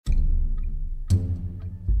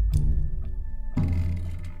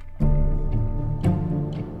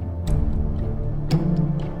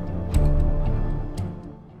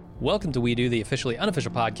Welcome to We Do, the officially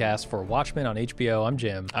unofficial podcast for Watchmen on HBO. I'm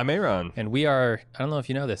Jim. I'm A.Ron. And we are, I don't know if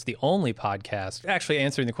you know this, the only podcast actually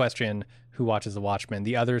answering the question, who watches The Watchmen?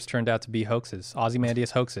 The ozymandias turned out to be hoaxes,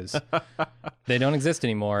 Ozymandias hoaxes. They don't exist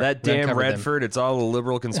anymore. That damn Redford, it's all a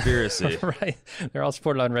liberal conspiracy. Right. They're all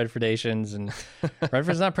supported on Redfordations, and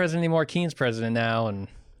Redford's not president anymore. Keen's president now, and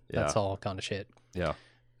that's all gone to shit. Yeah.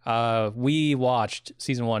 We watched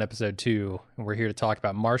season 1, episode 2, and we're here to talk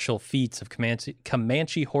about martial feats of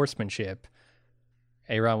Comanche horsemanship.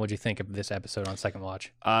 A.Ron, what'd you think of this episode on second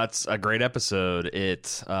watch? It's a great episode.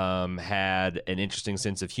 It had an interesting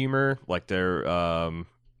sense of humor. Like there's a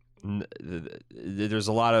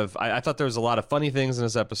lot of, I thought there was a lot of funny things in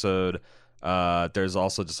this episode. There's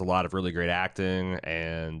also just a lot of really great acting,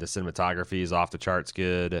 and the cinematography is off the charts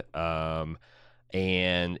good.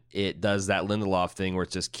 And it does that Lindelof thing where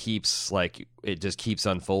it just keeps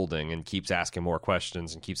unfolding and keeps asking more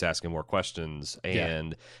questions and keeps asking more questions.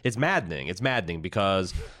 And it's maddening. It's maddening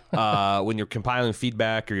because when you're compiling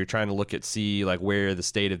feedback or you're trying to see like where the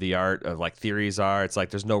state of the art of like theories are, it's like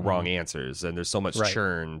there's no wrong answers, and there's so much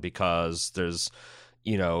churn because there's,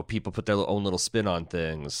 people put their own little spin on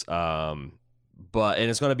things. And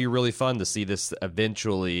it's going to be really fun to see this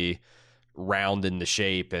eventually round into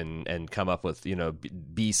shape and come up with,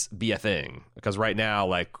 be a thing. Because right now,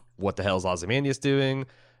 like, what the hell is Ozymandias doing?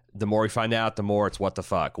 The more we find out, the more it's what the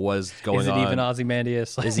fuck was going on. Is it even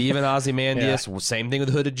Ozymandias? Is he even Ozymandias? Yeah. Same thing with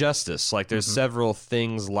Hooded Justice. Like, there's several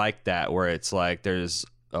things like that where it's like there's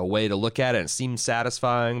a way to look at it and it seems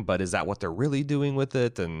satisfying, but is that what they're really doing with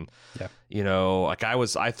it? And I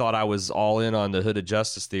thought I was all in on the Hooded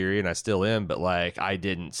Justice theory, and I still am, but like I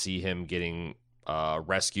didn't see him getting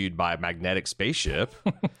rescued by a magnetic spaceship.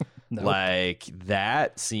 Nope. Like,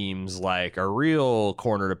 that seems like a real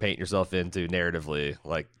corner to paint yourself into narratively.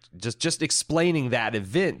 Like, just explaining that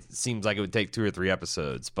event seems like it would take 2 or 3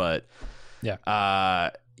 episodes. But I've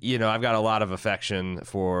got a lot of affection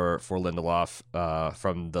for Lindelof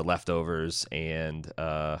from The Leftovers, and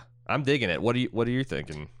I'm digging it. What are you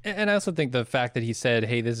thinking? And I also think the fact that he said,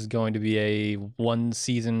 hey, this is going to be a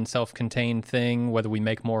 1-season self-contained thing, whether we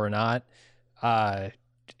make more or not,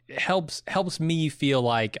 helps me feel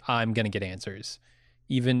like I'm going to get answers.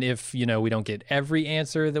 Even if, we don't get every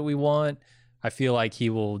answer that we want, I feel like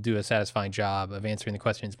he will do a satisfying job of answering the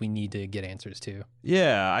questions we need to get answers to.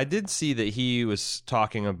 Yeah, I did see that he was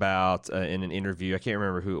talking about in an interview, I can't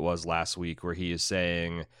remember who it was last week, where he is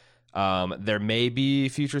saying there may be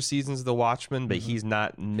future seasons of The Watchmen, but he's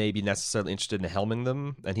not maybe necessarily interested in helming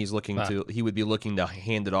them, and he would be looking to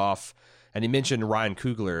hand it off. And he mentioned Ryan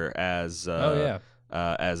Coogler as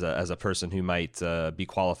a person who might be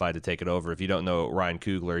qualified to take it over. If you don't know Ryan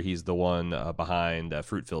Coogler, he's the one behind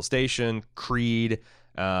Fruitville Station, Creed,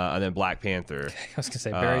 and then Black Panther. I was gonna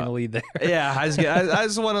say burying the lead there. Yeah, I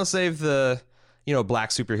just want to save the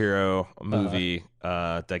black superhero movie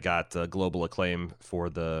that got global acclaim for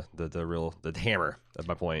the hammer. That's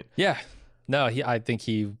my point. Yeah. No, I think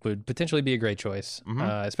he would potentially be a great choice,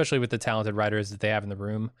 especially with the talented writers that they have in the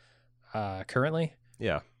room. Currently?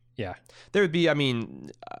 Yeah. There would be,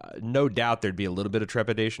 no doubt there'd be a little bit of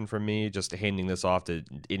trepidation from me just handing this off to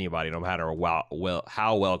anybody, no matter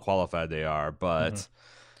how well qualified they are. But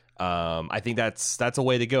I think that's a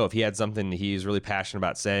way to go. If he had something he's really passionate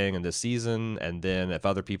about saying in this season, and then if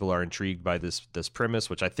other people are intrigued by this premise,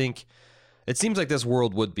 which I think it seems like this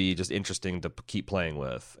world would be just interesting to keep playing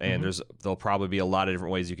with. And there'll probably be a lot of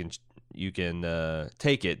different ways you can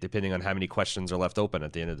take it, depending on how many questions are left open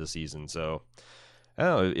at the end of the season. So,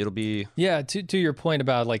 it'll be... Yeah, to your point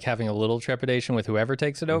about like having a little trepidation with whoever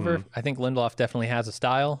takes it over, I think Lindelof definitely has a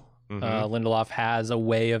style. Lindelof has a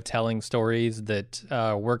way of telling stories that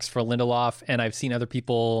works for Lindelof, and I've seen other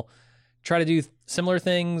people try to do similar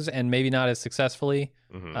things and maybe not as successfully.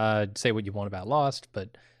 Say what you want about Lost, but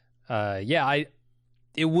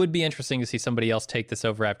it would be interesting to see somebody else take this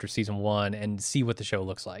over after season 1 and see what the show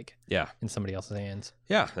looks like. Yeah, in somebody else's hands.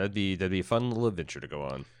 Yeah, that'd be a fun little adventure to go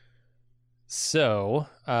on. So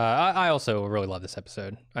I also really love this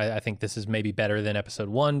episode. I think this is maybe better than episode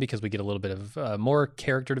 1 because we get a little bit of more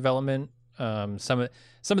character development. Some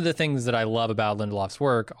of the things that I love about Lindelof's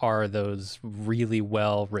work are those really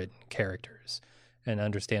well written characters, and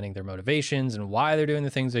understanding their motivations and why they're doing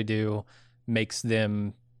the things they do makes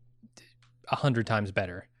them 100 times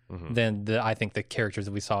better than I think the characters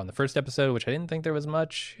that we saw in the first episode, which I didn't think there was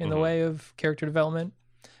much in the way of character development.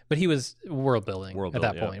 But he was world building at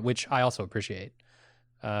that point, which I also appreciate.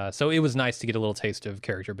 So it was nice to get a little taste of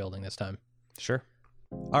character building this time. Sure.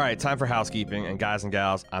 All right, time for housekeeping. And guys and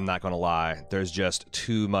gals, I'm not going to lie. There's just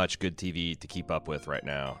too much good TV to keep up with right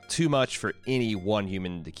now. Too much for any one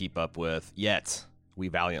human to keep up with yet. we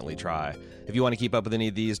valiantly try. If you want to keep up with any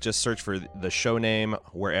of these, just search for the show name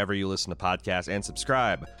wherever you listen to podcasts and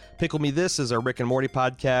subscribe. Pickle Me This is our Rick and Morty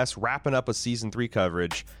podcast, wrapping up with season 3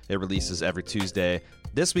 coverage. It releases every Tuesday.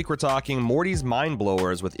 This week we're talking Morty's Mind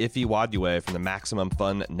Blowers with Ife Wadue from the Maximum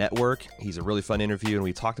Fun Network. He's a really fun interview, and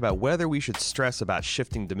we talked about whether we should stress about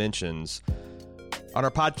shifting dimensions. On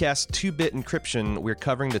our podcast, 2-Bit Encryption, we're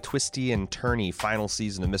covering the twisty and turny final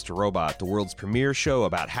season of Mr. Robot, the world's premier show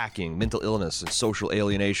about hacking, mental illness, and social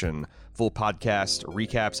alienation. Full podcast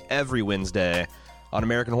recaps every Wednesday. On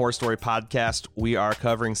American Horror Story Podcast, we are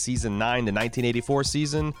covering Season 9, the 1984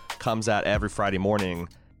 season. Comes out every Friday morning.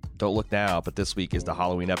 Don't look now, but this week is the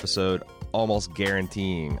Halloween episode, almost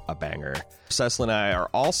guaranteeing a banger. Cecil and I are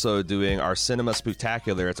also doing our Cinema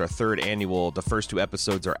Spooktacular. It's our 3rd annual. The first 2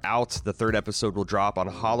 episodes are out. The 3rd episode will drop on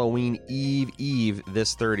Halloween Eve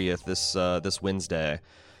this 30th, this Wednesday.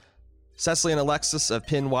 Cecily and Alexis of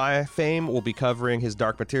Pin Y fame will be covering his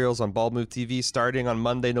Dark Materials on Bald Move TV starting on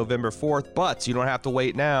Monday, November 4th, but you don't have to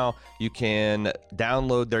wait now. You can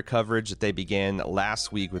download their coverage that they began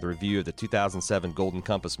last week with a review of the 2007 Golden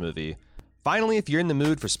Compass movie. Finally, if you're in the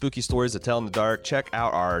mood for spooky stories to tell in the dark, check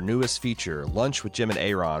out our newest feature, Lunch with Jim and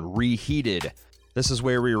A.Ron, Reheated. This is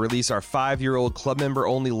where we release our 5-year-old club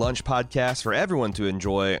member-only lunch podcast for everyone to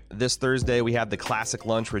enjoy. This Thursday, we have the classic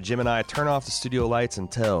lunch where Jim and I turn off the studio lights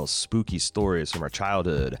and tell spooky stories from our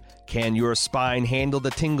childhood. Can your spine handle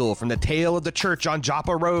the tingle from the tale of the church on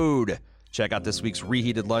Joppa Road? Check out this week's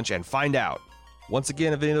Reheated Lunch and find out. Once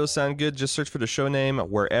again, if any of those sound good, just search for the show name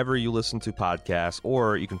wherever you listen to podcasts,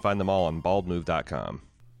 or you can find them all on baldmove.com.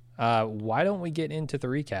 Why don't we get into the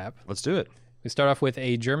recap? Let's do it. We start off with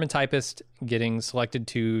a German typist getting selected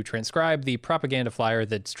to transcribe the propaganda flyer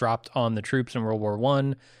that's dropped on the troops in World War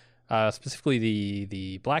I, specifically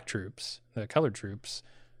the black troops, the colored troops.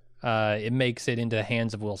 It makes it into the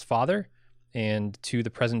hands of Will's father and to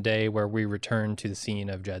the present day where we return to the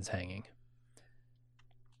scene of Jed's hanging.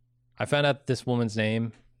 I found out this woman's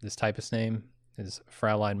name, this typist's name, is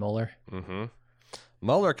Fraulein Muller. Mm-hmm.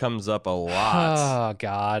 Muller comes up a lot. Oh,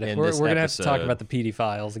 God. We're going to have to talk about the PD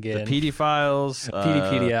files again. The PD files.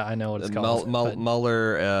 PDpedia, I know what it's called.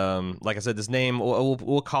 Muller, like I said, this name,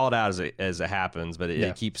 we'll call it out as it happens, but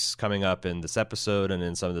it keeps coming up in this episode and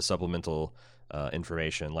in some of the supplemental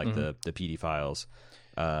information, like the PD files.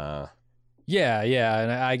 Yeah,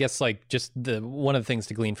 and I guess like just one of the things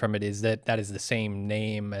to glean from it is that is the same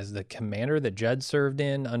name as the commander that Judd served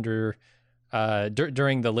in under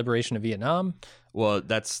during the liberation of Vietnam. Well,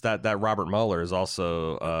 that Robert Mueller is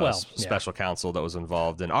also special counsel that was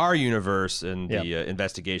involved in our universe in the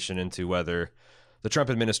investigation into whether the Trump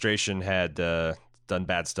administration had done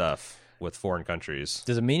bad stuff with foreign countries.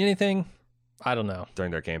 Does it mean anything? I don't know.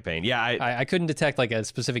 During their campaign. Yeah, I couldn't detect like a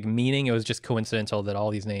specific meaning. It was just coincidental that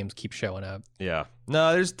all these names keep showing up. Yeah.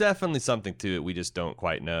 No, there's definitely something to it. We just don't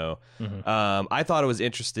quite know. Mm-hmm. I thought it was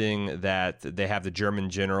interesting that they have the German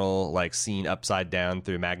general like seen upside down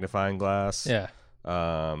through a magnifying glass. Yeah.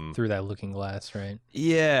 Through that looking glass, right?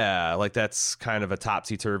 Yeah. Like that's kind of a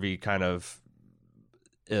topsy-turvy kind of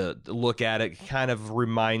look at it. Kind of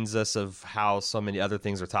reminds us of how so many other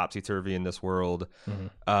things are topsy-turvy in this world.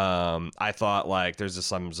 Mm-hmm. I thought like there's just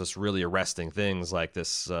some just really arresting things like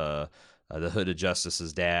this the Hooded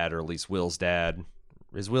Justice's dad, or at least Will's dad.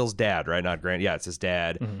 Is Will's dad, right? Not Grant. Yeah, it's his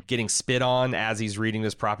dad. Mm-hmm. Getting spit on as he's reading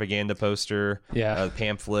this propaganda poster,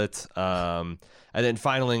 pamphlet. And then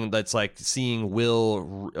finally, that's like seeing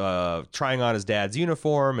Will trying on his dad's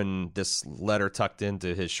uniform and this letter tucked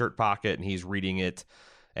into his shirt pocket, and he's reading it.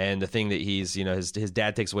 And the thing that he's, his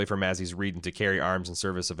dad takes away from him as he's reading, to carry arms in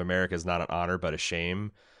service of America is not an honor, but a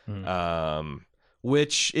shame. Mm-hmm.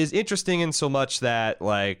 Which is interesting in so much that,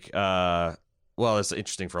 like, it's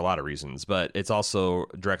interesting for a lot of reasons, but it's also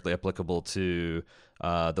directly applicable to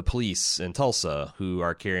the police in Tulsa who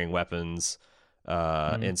are carrying weapons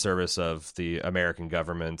in service of the American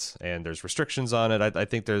government, and there's restrictions on it. I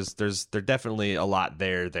think there's definitely a lot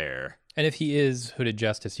there. And if he is Hooded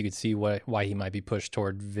Justice, you could see why he might be pushed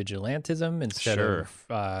toward vigilantism instead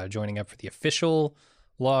of joining up for the official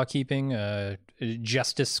law-keeping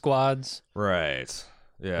justice squads. Right.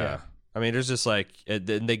 Yeah. I mean, there's just like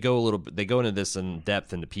they go into this in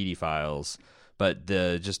depth in the PD files, but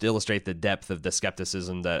just to illustrate the depth of the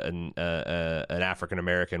skepticism that an African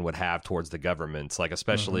American would have towards the government, like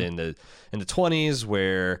especially in the 20s,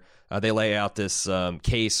 where they lay out this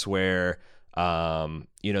case where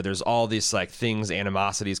There's all these like things,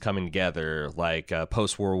 animosities coming together, like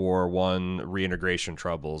post-World War I reintegration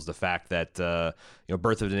troubles. The fact that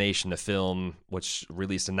Birth of the Nation, the film, which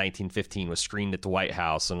released in 1915, was screened at the White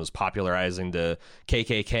House and was popularizing the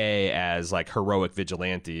KKK as like heroic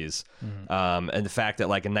vigilantes. And the fact that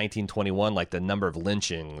like in 1921, like the number of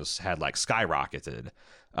lynchings had like skyrocketed.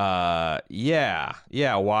 Why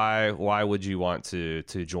would you want to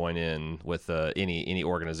join in with any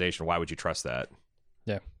organization? Why would you trust that?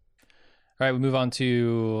 Yeah. All right, we move on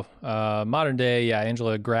to modern day. Yeah,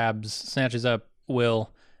 Angela snatches up Will,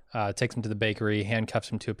 takes him to the bakery, handcuffs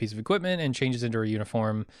him to a piece of equipment, and changes into her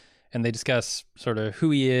uniform. And they discuss sort of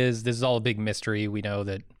who he is. This is all a big mystery. We know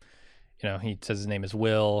that, he says his name is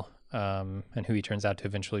Will, and who he turns out to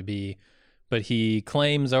eventually be. But he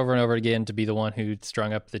claims over and over again to be the one who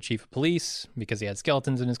strung up the chief of police because he had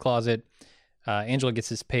skeletons in his closet. Angela gets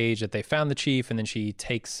this page that they found the chief, and then she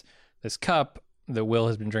takes this cup that Will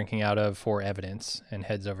has been drinking out of for evidence and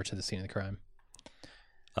heads over to the scene of the crime.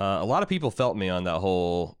 A lot of people felt me on that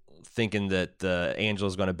whole thinking that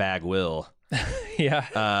Angela's going to bag Will.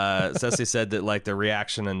 Yeah. Cecily said that like the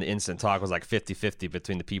reaction and the instant talk was like 50-50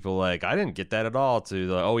 between the people like, I didn't get that at all, to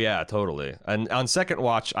the, oh yeah, totally. And on second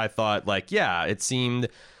watch, I thought like, yeah, it seemed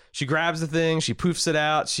she grabs the thing, she poofs it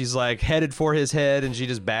out, she's like headed for his head, and she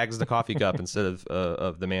just bags the coffee cup instead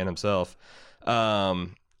of the man himself.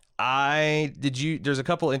 There's a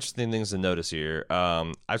couple interesting things to notice here.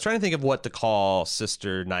 I was trying to think of what to call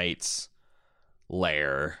Sister Knight's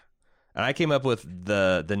lair, and I came up with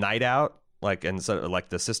the night out. Like instead of like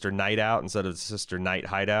the Sister Night Out instead of the Sister Night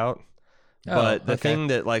Hideout. But the thing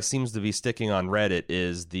that like seems to be sticking on Reddit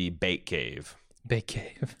is the bait cave. Bait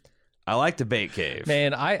cave. I like the bait cave.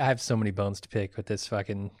 Man, I have so many bones to pick with this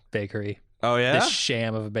fucking bakery. Oh yeah? This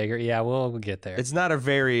sham of a bakery. Yeah, we'll get there. It's not a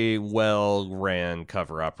very well ran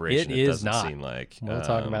cover operation. It doesn't seem like. We'll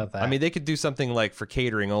talk about that. I mean, they could do something like for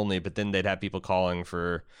catering only, but then they'd have people calling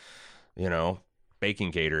for,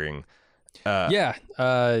 baking catering.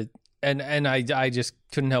 And I just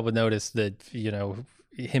couldn't help but notice that,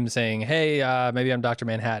 him saying, hey, maybe I'm Dr.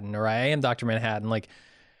 Manhattan, or I am Dr. Manhattan. Like,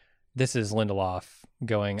 this is Lindelof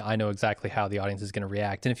going, I know exactly how the audience is going to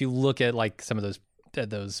react. And if you look at like some of those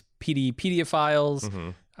Pedia files,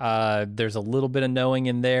 there's a little bit of knowing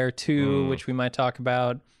in there too, which we might talk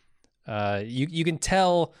about. You can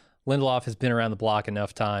tell Lindelof has been around the block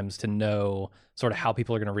enough times to know sort of how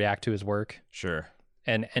people are going to react to his work. Sure.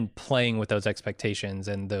 And playing with those expectations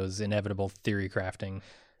and those inevitable theory crafting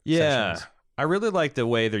sessions. I really like the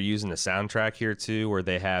way they're using the soundtrack here too, where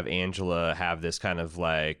they have Angela have this kind of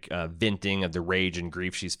like venting of the rage and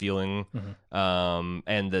grief she's feeling, and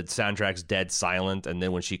the soundtrack's dead silent, and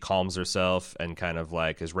then when she calms herself and kind of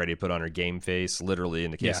like is ready to put on her game face, literally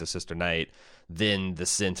in the case of Sister Night, then the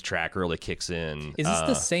synth track really kicks in. Is this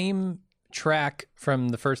the same track from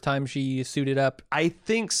the first time she suited up? I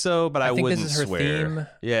think so, but I think wouldn't this is her swear. theme.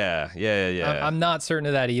 Yeah. I'm not certain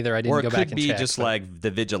of that either. I didn't go back and check. Or it could be just like the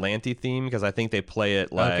vigilante theme, because I think they play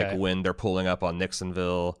it like when they're pulling up on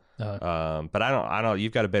Nixonville. But I don't.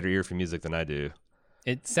 You've got a better ear for music than I do.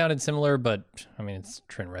 It sounded similar, but I mean, it's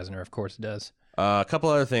Trent Reznor, of course it does. A couple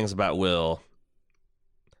other things about Will.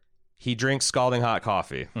 He drinks scalding hot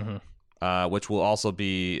coffee. Which will also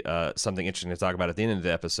be something interesting to talk about at the end of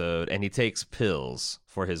the episode. And he takes pills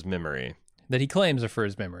for his memory. That he claims are for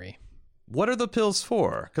his memory. What are the pills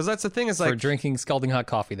for? Because that's the thing. Is like for drinking scalding hot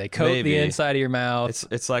coffee. They coat the inside of your mouth.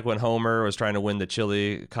 It's like when Homer was trying to win the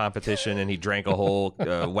chili competition and he drank a whole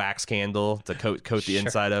wax candle to coat the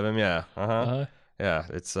inside of him. Yeah. Yeah.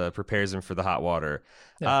 It's prepares him for the hot water.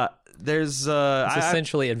 Yeah. It's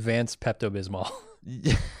essentially advanced Pepto-Bismol.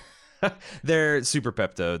 They're super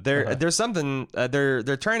Pepto. There's something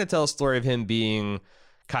they're trying to tell a story of him being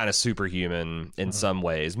kind of superhuman in some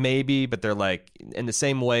ways, maybe, but they're like in the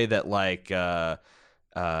same way that like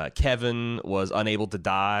Kevin was unable to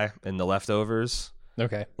die in The Leftovers.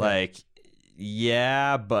 Okay. Like,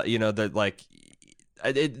 yeah, but that like.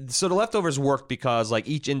 So The Leftovers worked because like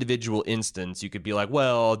each individual instance you could be like,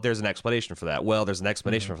 well, there's an explanation for that. Well, there's an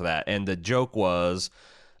explanation for that. And the joke was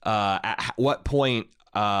at what point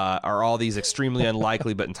are all these extremely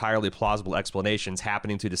unlikely but entirely plausible explanations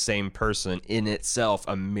happening to the same person in itself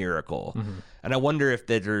a miracle? And I wonder if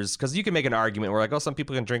there's, because you can make an argument where like, oh, some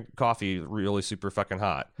people can drink coffee really super fucking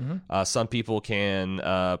hot. Some people can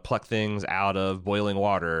pluck things out of boiling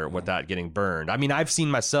water without getting burned. I mean, I've seen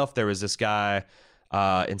myself, there was this guy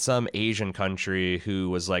in some Asian country who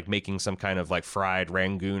was like making some kind of like fried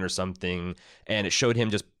rangoon or something, and it showed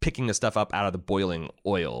him just picking the stuff up out of the boiling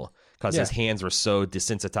oil. because his hands were so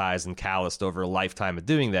desensitized and calloused over a lifetime of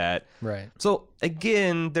doing that. Right. So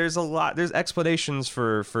again, there's explanations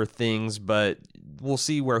for things, but we'll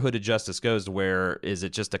see where Hooded Justice goes. Where is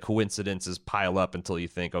it just a coincidences pile up until you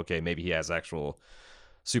think, okay, maybe he has actual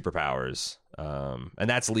superpowers, and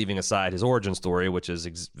that's leaving aside his origin story, which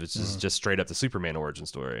is just straight up the Superman origin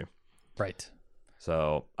story. Right.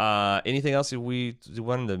 So, anything else we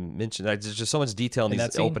wanted to mention? There's just so much detail in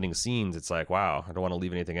these opening scenes. It's like, wow, I don't want to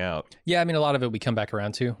leave anything out. Yeah, I mean, a lot of it we come back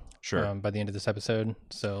around to. Sure. By the end of this episode.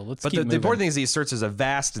 So let's keep moving. The important thing is he asserts there's a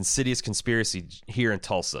vast, insidious conspiracy here in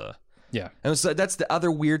Tulsa. Yeah. And so that's the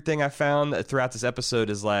other weird thing I found throughout this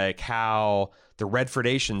episode is like how the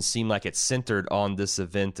Redfordations seem like it's centered on this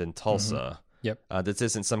event in Tulsa. Yep. This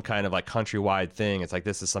isn't some kind of like countrywide thing. It's like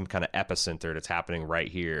this is some kind of epicenter that's happening right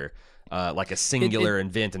here. Like a singular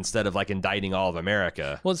event instead of like indicting all of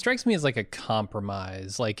America. Well, it strikes me as like a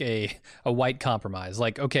compromise, like a white compromise.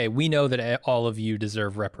 Like, okay, we know that all of you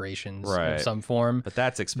deserve reparations of some form. But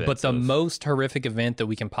that's expensive. But the most horrific event that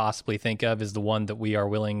we can possibly think of is the one that we are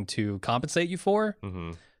willing to compensate you for.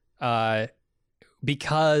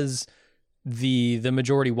 Because the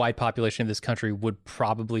majority white population of this country would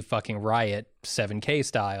probably fucking riot 7K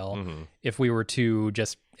style if we were to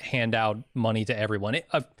just hand out money to everyone.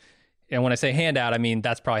 And when I say handout, I mean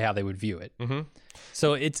that's probably how they would view it.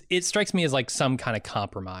 So it strikes me as like some kind of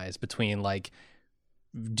compromise between like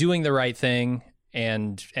doing the right thing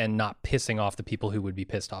and not pissing off the people who would be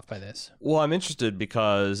pissed off by this. Well, I'm interested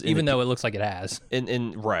because even though it looks like it has.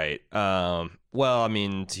 Right. Well, I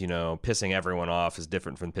mean, pissing everyone off is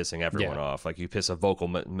different from pissing everyone off. Like you piss a vocal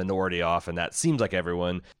minority off, and that seems like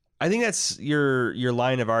everyone. I think that's your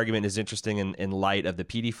line of argument is interesting in light of the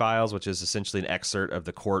PD files, which is essentially an excerpt of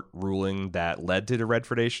the court ruling that led to the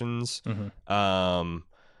Redfordations,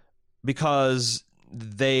 because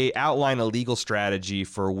they outline a legal strategy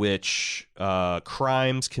for which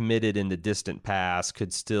crimes committed in the distant past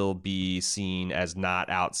could still be seen as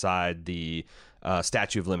not outside the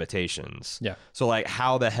statute of limitations. Yeah. So like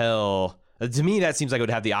how the hell... To me, that seems like it would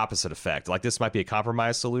have the opposite effect. Like this might be a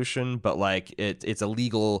compromise solution, but like it's a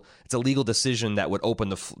legal decision that would open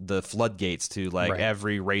the floodgates to like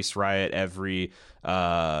every race riot, every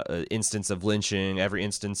instance of lynching, every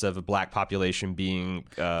instance of a black population being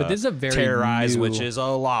but this is a very terrorized, which is a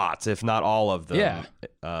lot, if not all of them.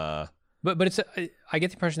 Yeah. But it's I get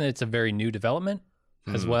the impression that it's a very new development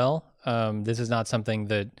as well. This is not something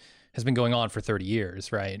that has been going on for 30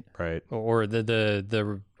 years, right? Right. Or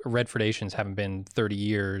the Redfordations haven't been 30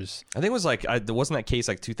 years. I think it was like wasn't that case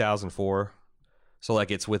like 2004? So like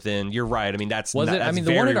it's within. You're right. I mean that's was not, it? That's I mean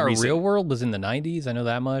the one in our recent. real world was in the 90s. I know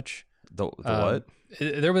that much. The what?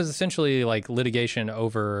 There was essentially like litigation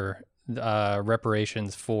over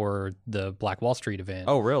reparations for the Black Wall Street event.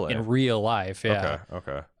 Oh really? In real life, yeah.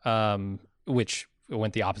 Okay. Which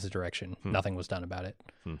went the opposite direction. Nothing was done about it.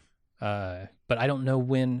 But I don't know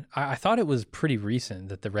when. I thought it was pretty recent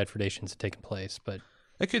that the Redfordations had taken place, but.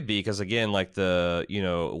 It could be because again, like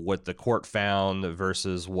what the court found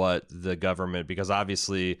versus what the government, because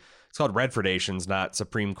obviously it's called Redfordations, not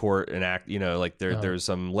Supreme Court enact. There's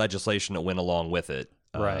some legislation that went along with it,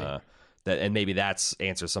 right? And maybe that's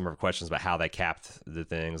answers some of our questions about how they capped the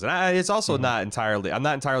things. And it's also not entirely. I'm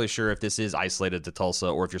not entirely sure if this is isolated to Tulsa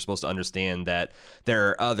or if you're supposed to understand that there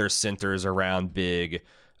are other centers around big.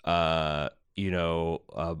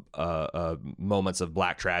 Moments of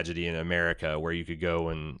black tragedy in America where you could go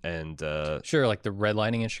and sure, like the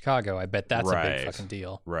redlining in Chicago. I bet that's a big fucking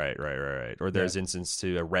deal. Right. Or there's instance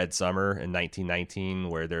to a Red Summer in 1919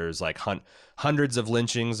 where there's like hundreds of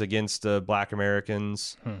lynchings against black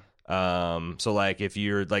Americans. So like if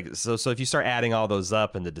you're like so if you start adding all those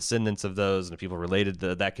up and the descendants of those and the people related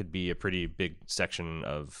to that could be a pretty big section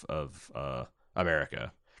of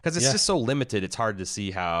America, because it's just so limited. It's hard to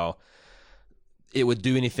see how it would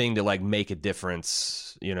do anything to like make a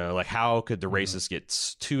difference, like how could the racists get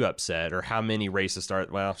too upset, or how many racists are,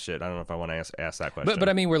 well, shit, I don't know if I want to ask that question. But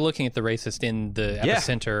I mean, we're looking at the racist in the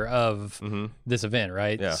epicenter of this event,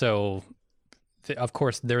 right? Yeah. So of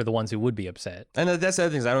course they're the ones who would be upset. And that's the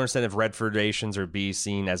other things I don't understand if Redfordations are be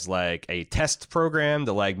seen as like a test program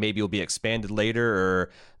that like maybe will be expanded later, or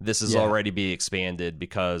this is already be expanded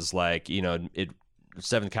because like,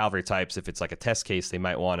 7th Cavalry types, if it's like a test case, they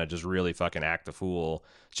might want to just really fucking act a fool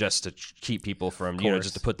just to keep people from,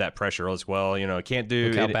 just to put that pressure as well. It can't do.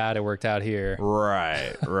 Look how bad it worked out here.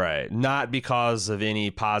 Right. Not because of any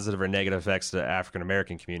positive or negative effects to the African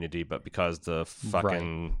American community, but because the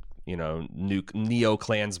fucking,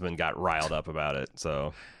 neo-Klansmen got riled up about it.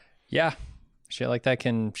 So, yeah, shit like that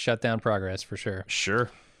can shut down progress for sure. Sure.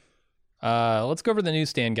 Let's go over the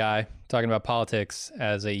newsstand guy talking about politics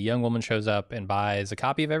as a young woman shows up and buys a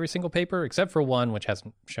copy of every single paper except for one, which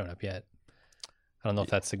hasn't shown up yet. I don't know if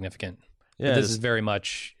that's significment. Yeah, but this is very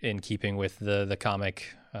much in keeping with the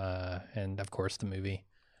comic and, of course, the movie.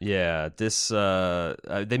 Yeah, this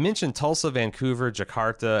they mentioned Tulsa, Vancouver,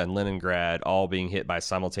 Jakarta, and Leningrad all being hit by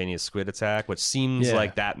simultaneous squid attack, which seems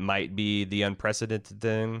like that might be the unprecedented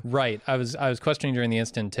thing. Right. I was questioning during the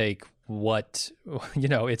instant take what,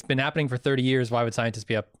 it's been happening for 30 years. Why would scientists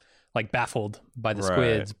be baffled by the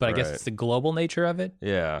squids? But I guess it's the global nature of it.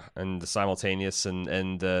 Yeah, and the simultaneous and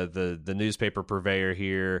the newspaper purveyor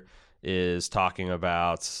here is talking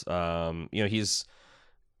about he's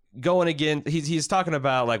going again. He's talking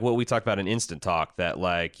about like what we talked about in Instant Talk, that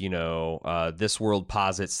this world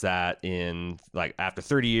posits that in after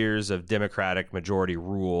 30 years of democratic majority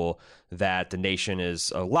rule, that the nation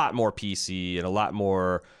is a lot more PC and a lot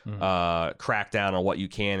more crackdown on what you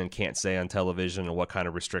can and can't say on television and what kind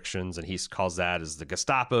of restrictions. And he calls that as the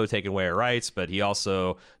Gestapo taking away our rights. But he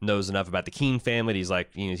also knows enough about the Keene family. He's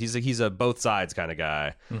like, he's a both sides kind of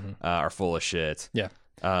guy, are full of shit. Yeah.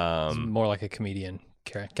 He's more like a comedian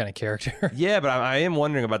kind of character. Yeah, but I am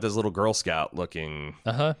wondering about this little Girl Scout looking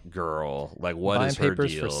girl. Like, what buying is her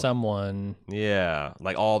papers deal? For someone. Yeah,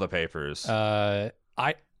 like all the papers.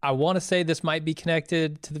 I want to say this might be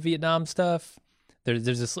connected to the Vietnam stuff. There's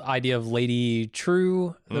this idea of Lady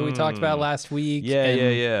True that we talked about last week.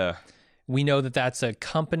 Yeah. We know that that's a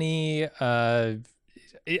company. I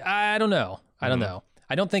don't know.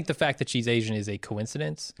 I don't think the fact that she's Asian is a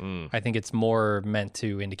coincidence. I think it's more meant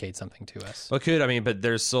to indicate something to us. Well, but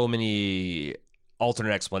there's so many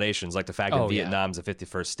alternate explanations, like the fact that Vietnam's a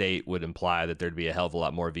 51st state would imply that there'd be a hell of a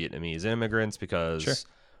lot more Vietnamese immigrants because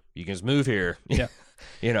you can just move here. Yeah.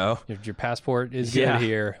 Your passport is good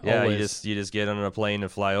here. Yeah, always. you just get on a plane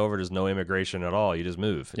and fly over. There's no immigration at all. You just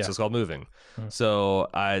move. It's just called moving. So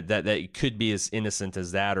that could be as innocent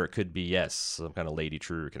as that, or it could be some kind of Lady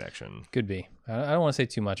True connection. Could be. I don't want to say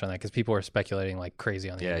too much on that because people are speculating like crazy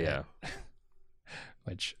on the internet.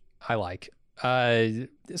 Which I like.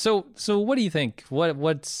 So what do you think?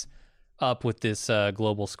 What's up with this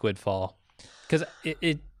global squid fall? Because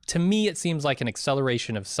it to me it seems like an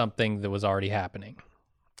acceleration of something that was already happening.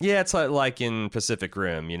 Yeah, it's like in Pacific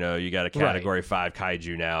Rim. You got a Category 5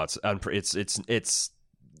 kaiju now. It's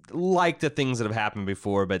like the things that have happened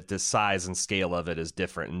before, but the size and scale of it is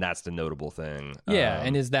different, and that's the notable thing. Yeah,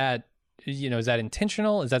 and is that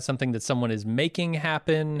intentional? Is that something that someone is making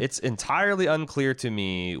happen? It's entirely unclear to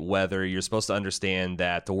me whether you're supposed to understand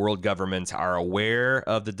that the world governments are aware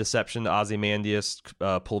of the deception Ozymandias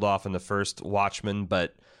pulled off in the first Watchmen,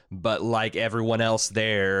 but like everyone else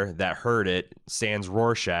there that heard it, sans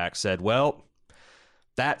Rorschach said, well,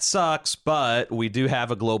 that sucks, but we do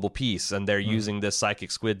have a global peace, and they're using this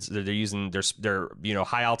psychic squids. They're using their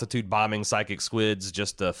high altitude bombing psychic squids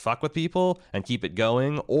just to fuck with people and keep it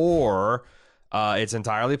going. Or it's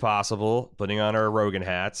entirely possible, putting on our Rogan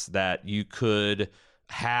hats, that you could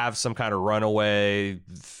have some kind of runaway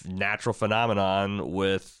natural phenomenon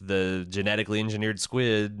with the genetically engineered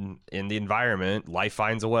squid in the environment. Life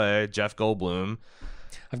finds a way. Jeff Goldblum.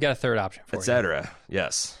 I've got a third option for you. Etc.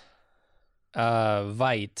 Yes.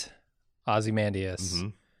 Veidt, Ozymandias,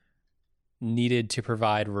 needed to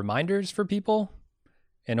provide reminders for people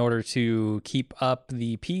in order to keep up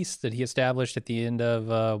the peace that he established at the end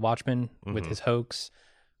of Watchmen with his hoax.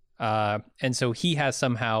 And so he has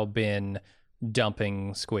somehow been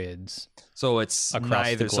dumping squids. So it's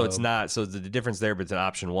neither. So it's not. So the difference there between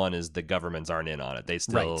option one is the governments aren't in on it. They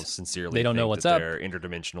still sincerely they don't know what's up. They're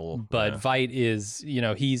interdimensional. But Veidt is,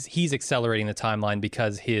 he's accelerating the timeline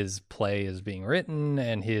because his play is being written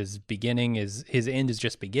and his end is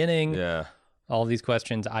just beginning. Yeah. All these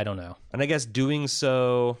questions, I don't know. And I guess doing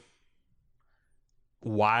so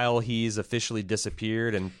while he's officially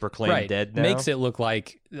disappeared and proclaimed dead now makes it look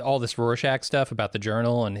like all this Rorschach stuff about the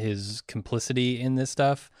journal and his complicity in this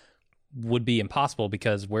stuff would be impossible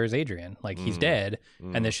because where's Adrian? Like he's dead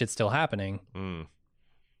and this shit's still happening.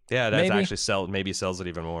 Yeah, that's actually maybe sells it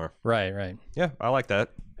even more. Right. Yeah, I like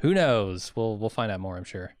that. Who knows? We'll find out more, I'm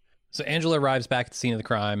sure. So Angela arrives back at the scene of the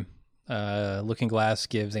crime. Looking Glass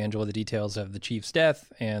gives Angela the details of the chief's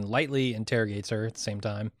death and lightly interrogates her at the same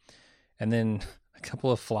time. And then a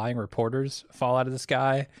couple of flying reporters fall out of the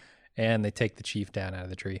sky and they take the chief down out of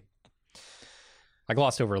the tree. I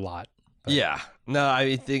glossed over a lot. But. Yeah. No,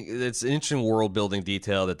 I think it's an interesting world building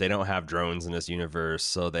detail that they don't have drones in this universe.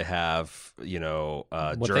 So they have, what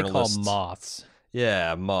journalists. they call moths.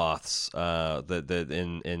 Yeah, moths.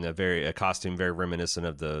 In a costume very reminiscent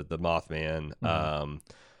of the Mothman.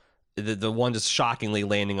 the one just shockingly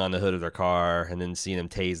landing on the hood of their car and then seeing him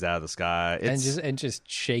tased out of the sky. And just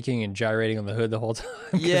shaking and gyrating on the hood the whole time.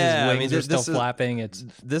 Yeah, his wings are still flapping.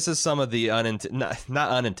 This is some of the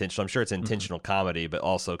not unintentional. I'm sure it's intentional comedy, but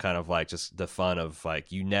also kind of like just the fun of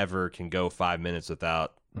like you never can go 5 minutes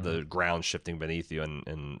without the ground shifting beneath you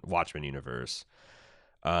in Watchmen universe.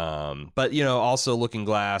 But also Looking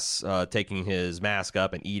Glass taking his mask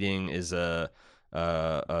up and eating is a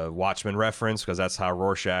Watchmen reference, because that's how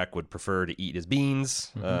Rorschach would prefer to eat his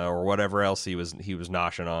beans or whatever else he was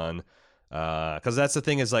noshing on. Because that's the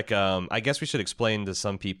thing is like I guess we should explain to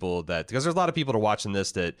some people that, because there's a lot of people that are watching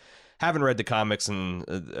this that haven't read the comics and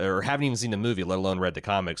or haven't even seen the movie, let alone read the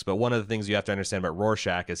comics. But one of the things you have to understand about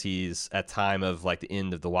Rorschach is he's at time of like the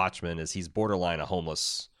end of the Watchmen is he's borderline a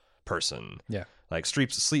homeless person. Yeah. Like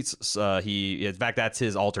Sleets, in fact, that's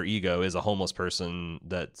his alter ego, is a homeless person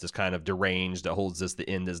that's just kind of deranged, that holds this "the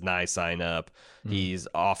end is nigh" sign up. He's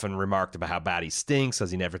often remarked about how bad he stinks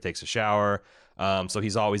because he never takes a shower. So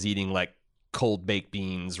he's always eating like cold baked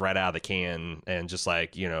beans right out of the can, and just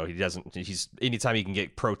like he's anytime he can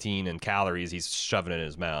get protein and calories, he's shoving it in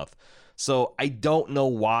his mouth. So I don't know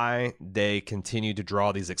why they continue to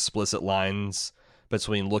draw these explicit lines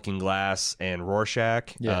between Looking Glass and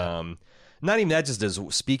Rorschach. Yeah. Not even that, just his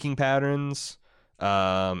speaking patterns.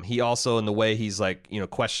 He also, in the way he's like,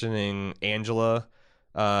 questioning Angela.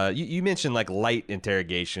 You mentioned like light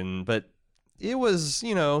interrogation, but it was,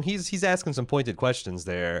 he's asking some pointed questions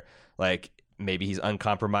there. Like maybe he's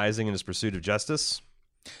uncompromising in his pursuit of justice.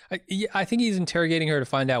 I think he's interrogating her to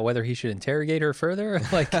find out whether he should interrogate her further.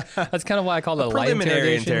 Like that's kind of why I call it a light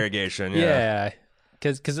preliminary interrogation. Yeah.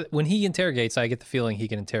 Because when he interrogates, I get the feeling he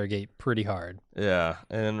can interrogate pretty hard. Yeah,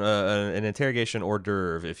 and an interrogation hors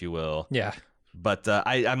d'oeuvre, if you will. Yeah. But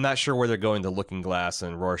I'm not sure where they're going to Looking Glass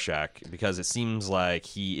and Rorschach, because it seems like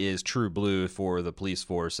he is true blue for the police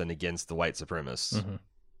force and against the white supremacists.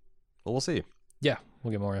 But we'll see. Yeah, we'll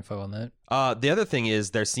get more info on that. The other thing is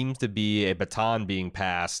there seems to be a baton being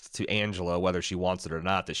passed to Angela, whether she wants it or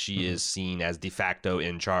not, that she is seen as de facto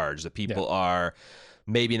in charge. The people are...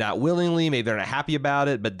 maybe not willingly, maybe they're not happy about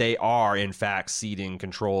it, but they are, in fact, ceding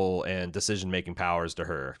control and decision-making powers to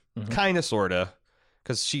her. Kind of, sort of,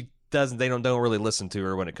 because they don't really listen to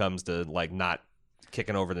her when it comes to, like, not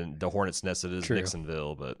kicking over the hornet's nest that is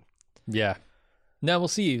Nixonville, but... Yeah. Now, we'll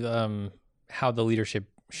see how the leadership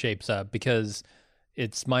shapes up, because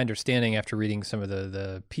it's my understanding, after reading some of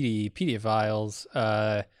the PD files,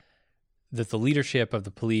 that the leadership of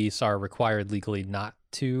the police are required legally not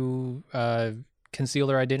to... conceal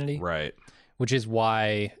their identity, right? Which is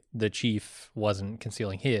why the chief wasn't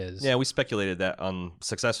concealing his. Yeah, we speculated that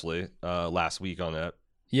successfully last week on that.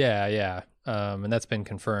 Yeah, and that's been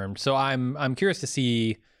confirmed. So I'm curious to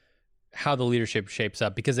see how the leadership shapes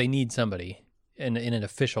up, because they need somebody in an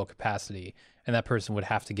official capacity, and that person would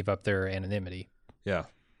have to give up their anonymity. Yeah.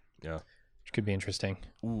 Which could be interesting.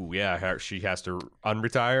 Ooh, yeah, she has to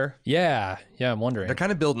unretire. Yeah, I'm wondering. They're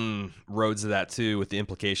kind of building roads to that too, with the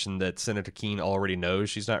implication that Senator Keene already knows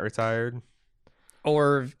she's not retired.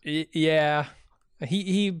 Or yeah,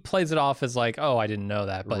 he plays it off as like, oh, I didn't know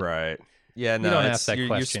that, but right. Yeah, no, don't ask that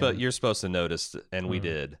question. You're supposed to notice, and we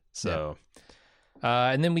did. So,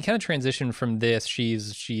 and then we kind of transition from this.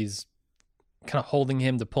 She's kind of holding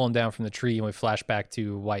him to pull him down from the tree, and we flash back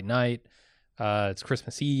to White Knight. It's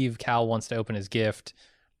Christmas Eve. Cal wants to open his gift.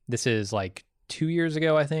 This is like 2 years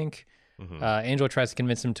ago, I think. Angela tries to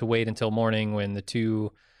convince him to wait until morning, when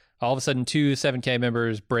all of a sudden, two 7K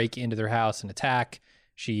members break into their house and attack.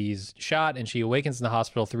 She's shot, and she awakens in the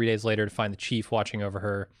hospital 3 days later to find the chief watching over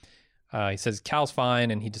her. He says Cal's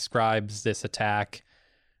fine, and he describes this attack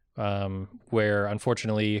where,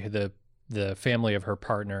 unfortunately, the family of her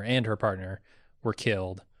partner and her partner were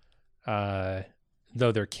killed.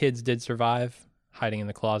 Though their kids did survive, hiding in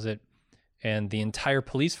the closet. And the entire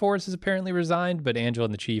police force is apparently resigned, but Angela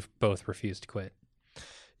and the chief both refused to quit.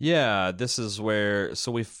 Yeah, this is where...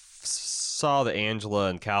 So we saw that Angela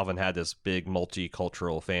and Calvin had this big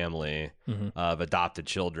multicultural family of adopted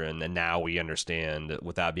children, and now we understand,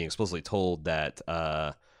 without being explicitly told, that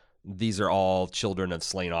these are all children of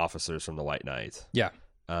slain officers from the White Knight. Yeah.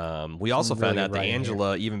 We also found out that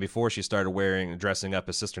Angela, even before she started dressing up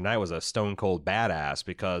as Sister Night, was a stone cold badass,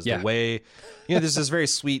 because the way, there's this very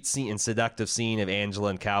sweet scene and seductive scene of Angela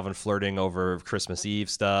and Calvin flirting over Christmas Eve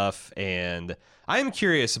stuff. And I am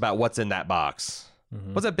curious about what's in that box.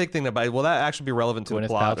 What's that big thing about? Will that actually be relevant to the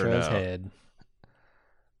plot or no? Head.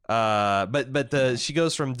 But she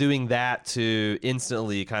goes from doing that to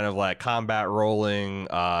instantly kind of like combat rolling.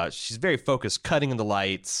 She's very focused, cutting in the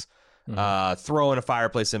lights. throwing a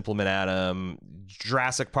fireplace implement at him,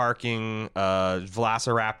 Jurassic Parking,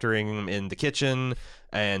 Velociraptoring him in the kitchen,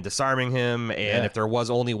 and disarming him. And if there was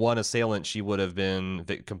only one assailant, she would have been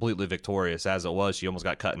completely victorious. As it was, she almost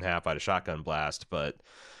got cut in half by the shotgun blast. But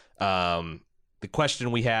the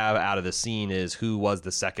question we have out of the scene is, who was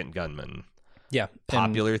the second gunman? Yeah.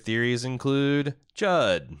 Popular theories include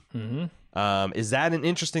Judd. Mm-hmm. Is that an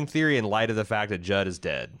interesting theory in light of the fact that Judd is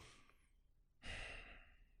dead?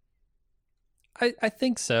 I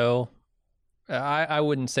think so. I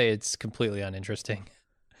wouldn't say it's completely uninteresting.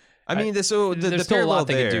 I mean, there's still a lot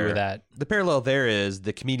they can do with that. The parallel there is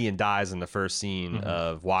the comedian dies in the first scene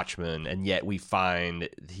of Watchmen, and yet we find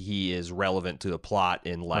he is relevant to the plot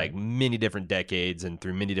in many different decades and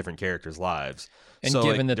through many different characters' lives. And so,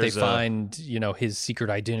 given that they find, his secret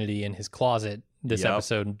identity in his closet this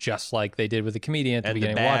episode, just like they did with the comedian at the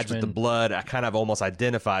beginning of Watchmen. With the blood, I kind of almost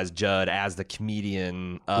identifies Judd as the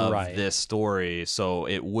comedian of this story. So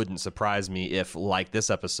it wouldn't surprise me if, like this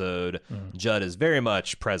episode, Judd is very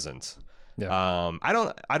much present. Yeah.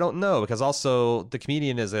 I don't know, because also the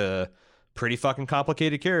comedian is a pretty fucking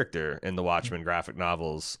complicated character in the Watchmen graphic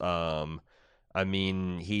novels. I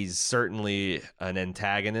mean, he's certainly an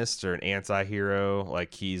antagonist or an anti-hero.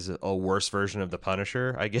 Like, he's a worse version of the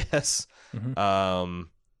Punisher, I guess. But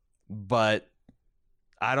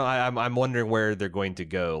I'm wondering where they're going to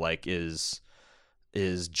go. Like, is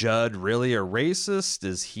Judd really a racist?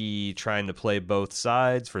 Is he trying to play both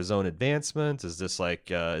sides for his own advancement? Is this a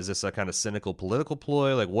kind of cynical political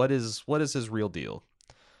ploy? Like, what is his real deal?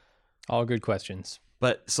 All good questions.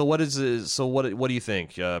 But so what is so what do you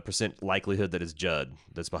think percent likelihood that it's Judd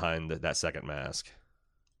that's behind that second mask?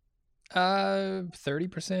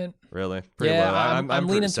 30%. Really? Pretty low. I'm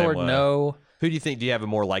leaning toward no. Who do you think? Do you have a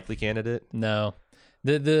more likely candidate? No.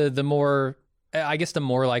 The more, I guess the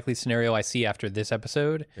more likely scenario I see after this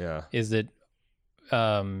episode is that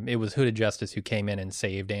it was Hooded Justice who came in and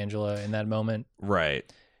saved Angela in that moment.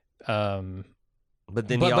 Right. But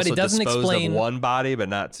then he also disposed of one body, but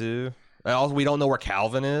not two. Also, we don't know where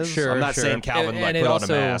Calvin is. Sure, I'm not saying Calvin put on a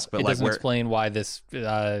mask, but it doesn't explain why this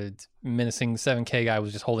menacing 7K guy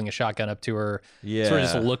was just holding a shotgun up to her, sort of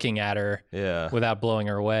just looking at her, without blowing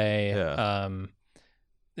her away. Yeah.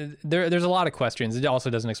 There's a lot of questions. It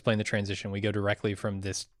also doesn't explain the transition. We go directly from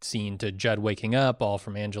this scene to Judd waking up, all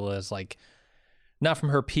from Angela's, not from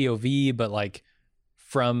her POV, but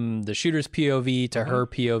from the shooter's POV to her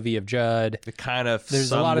POV of Judd. It kind of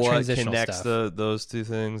there's a lot of transitional connects stuff. Those two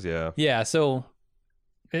things, Yeah, so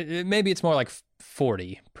maybe it's more like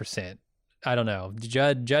 40%. I don't know.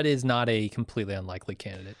 Judd is not a completely unlikely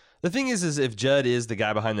candidate. The thing is if Judd is the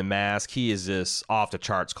guy behind the mask, he is just off the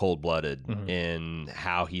charts cold-blooded in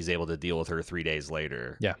how he's able to deal with her 3 days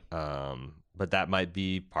later. Yeah. But that might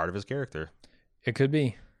be part of his character. It could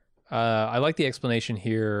be. I like the explanation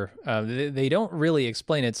here. They don't really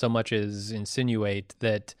explain it so much as insinuate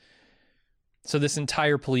that. So this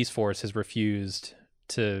entire police force has refused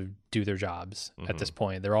to do their jobs at this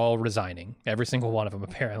point. They're all resigning. Every single one of them,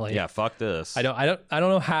 apparently. Yeah, fuck this. I don't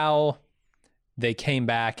know how they came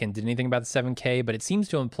back and did anything about the 7K, but it seems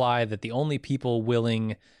to imply that the only people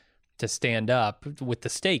willing to stand up with the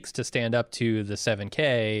stakes to stand up to the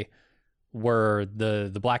 7K were the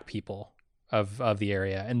black people of the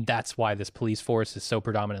area, and that's why this police force is so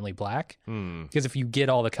predominantly black. Because if you get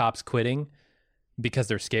all the cops quitting because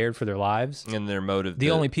they're scared for their lives, and their motive,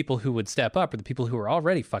 the only people who would step up are the people who are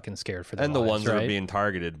already fucking scared for their lives, and the ones right? that are being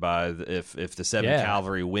targeted by if the 7th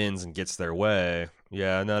Cavalry wins and gets their way.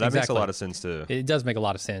 Yeah, no, that makes a lot of sense too. It does make a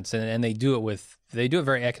lot of sense, and they do it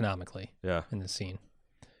very economically. Yeah, in this scene.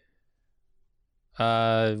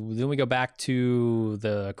 Then we go back to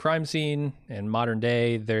the crime scene in modern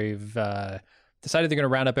day. They've decided they're going to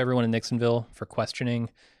round up everyone in Nixonville for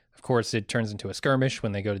questioning. Of course, it turns into a skirmish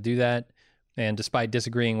when they go to do that. And despite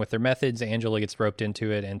disagreeing with their methods, Angela gets roped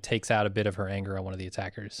into it and takes out a bit of her anger on one of the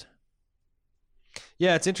attackers.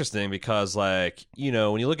 Yeah, it's interesting because, when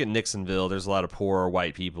you look at Nixonville, there's a lot of poor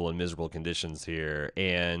white people in miserable conditions here.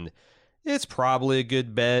 And it's probably a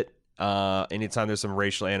good bet. Anytime there's some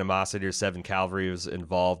racial animosity or 7 Cavalry is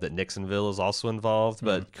involved, that Nixonville is also involved.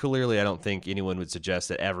 But clearly, I don't think anyone would suggest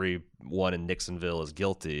that everyone in Nixonville is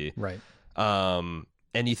guilty. Right.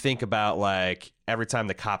 And you think about, every time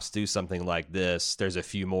the cops do something like this, there's a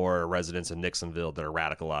few more residents of Nixonville that are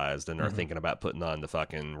radicalized and are thinking about putting on the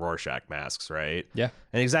fucking Rorschach masks, right? Yeah.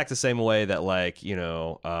 And exact the same way that,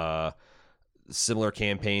 similar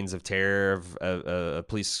campaigns of terror,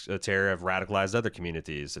 police terror, have radicalized other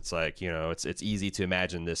communities. It's it's easy to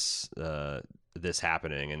imagine this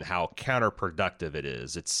happening and how counterproductive it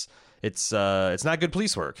is. It's not good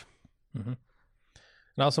police work.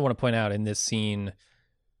 And I also want to point out in this scene,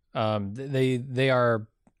 they are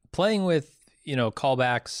playing with,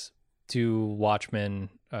 callbacks to Watchmen,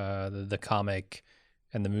 the comic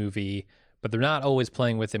and the movie, but they're not always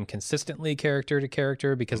playing with them consistently character to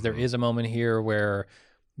character, because there is a moment here where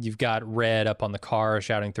you've got Red up on the car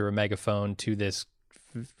shouting through a megaphone to this,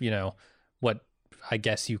 what I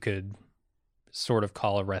guess you could sort of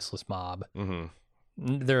call a restless mob. Mm-hmm.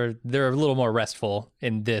 They're a little more restful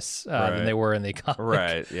in this than they were in the comic.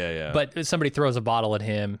 Right, yeah. But somebody throws a bottle at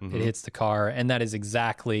him, it hits the car, and that is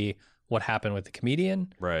exactly what happened with the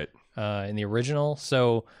comedian in the original.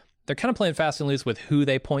 So they're kind of playing fast and loose with who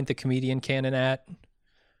they point the comedian cannon at.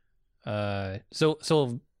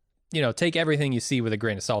 So take everything you see with a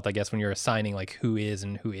grain of salt, I guess, when you're assigning like who is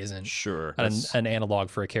and who isn't. Sure. An analog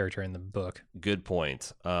for a character in the book. Good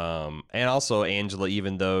point. And also Angela,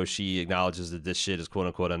 even though she acknowledges that this shit is quote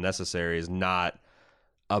unquote unnecessary, is not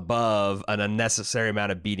above an unnecessary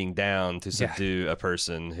amount of beating down to subdue a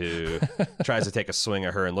person who tries to take a swing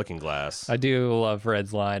at her in Looking Glass. I do love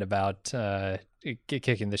Red's line about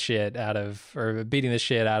kicking the shit out of, or beating the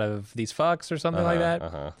shit out of these fucks or something like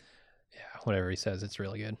that. Whatever he says, it's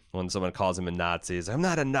really good. When someone calls him a Nazi, he's, I'm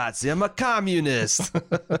not a Nazi, I'm a communist.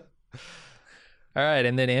 All right,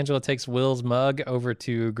 and then Angela takes Will's mug over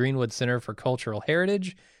to Greenwood Center for Cultural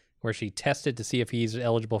Heritage, where she tested to see if he's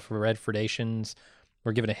eligible for red predations.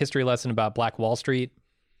 We're given a history lesson about Black Wall Street.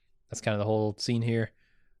 That's kind of the whole scene here.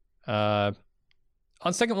 On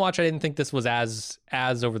second watch, I didn't think this was as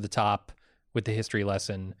over the top with the history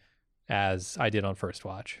lesson as I did on first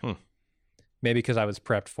watch. Maybe because I was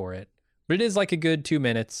prepped for it. But it is like a good 2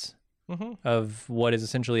 minutes of what is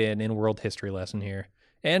essentially an in-world history lesson here,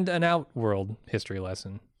 and an out-world history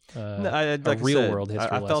lesson. A real-world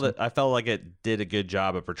history lesson. I felt like it did a good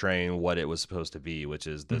job of portraying what it was supposed to be, which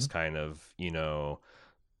is this kind of,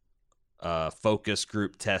 focus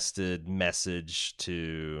group tested message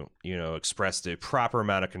to, express the proper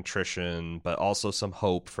amount of contrition, but also some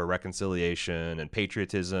hope for reconciliation and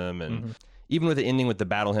patriotism and. Even with the ending with the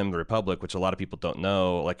Battle Hymn of the Republic, which a lot of people don't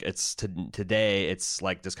know, like it's today, it's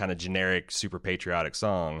like this kind of generic, super patriotic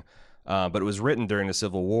song, but it was written during the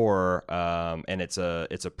Civil War, and it's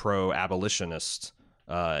a pro-abolitionist,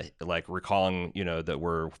 like recalling that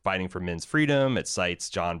we're fighting for men's freedom. It cites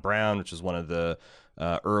John Brown, which is one of the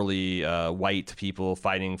early white people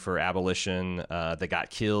fighting for abolition that got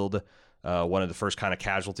killed, one of the first kind of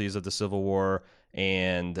casualties of the Civil War,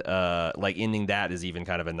 and like ending that is even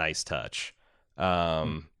kind of a nice touch.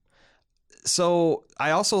 So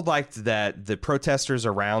I also liked that the protesters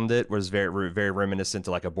around it was very, very reminiscent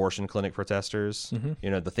to like abortion clinic protesters,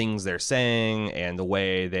 the things they're saying and the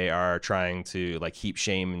way they are trying to like heap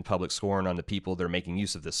shame and public scorn on the people that are making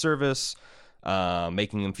use of this service,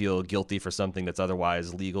 making them feel guilty for something that's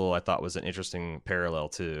otherwise legal. I thought was an interesting parallel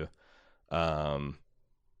too.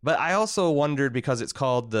 But I also wondered, because it's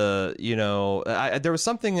called there was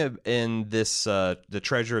something in this, the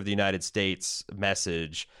Treasure of the United States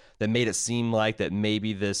message that made it seem like that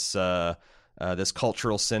maybe this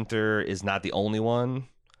cultural center is not the only one.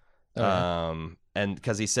 And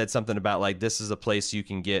because he said something about like, this is a place you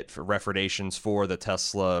can get for referendations for the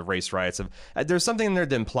Tesla race riots. There's something in there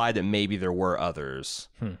that implied that maybe there were others,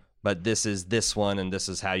 but this is this one, and this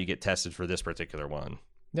is how you get tested for this particular one.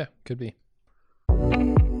 Yeah, could be.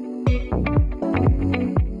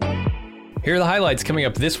 Here are the highlights coming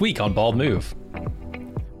up this week on Bald Move.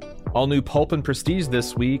 All new Pulp and Prestige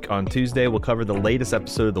this week. On Tuesday, we'll cover the latest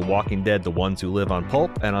episode of The Walking Dead, The Ones Who Live on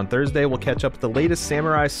Pulp. And on Thursday, we'll catch up with the latest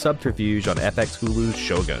Samurai Subterfuge on FX Hulu's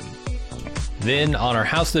Shogun. Then on our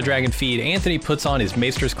House of the Dragon feed, Anthony puts on his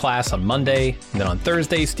Maester's class on Monday. And then on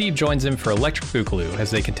Thursday, Steve joins him for Electric Boogaloo as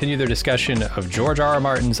they continue their discussion of George R.R.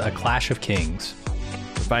 Martin's A Clash of Kings.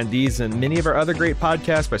 Find these and many of our other great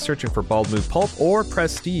podcasts by searching for Bald Move Pulp or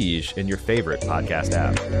Prestige in your favorite podcast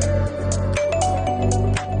app.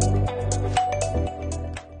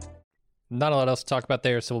 Not a lot else to talk about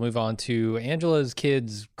there, so we'll move on to Angela's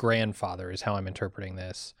kid's grandfather is how I'm interpreting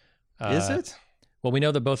this. Is it? Well, we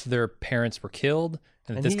know that both of their parents were killed,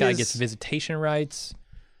 and that this guy gets visitation rights.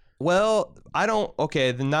 Well,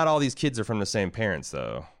 then not all these kids are from the same parents,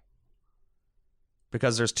 though.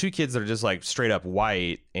 Because there's two kids that are just like straight up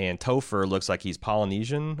white, and Topher looks like he's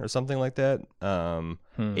Polynesian or something like that.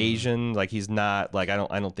 Asian, like he's not like I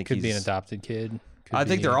don't think could be an adopted kid. I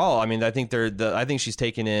think they're all. I mean, I think I think she's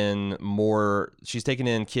taken in more. She's taken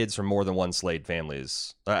in kids from more than one slave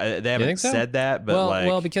families. They haven't said that,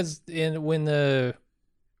 but because when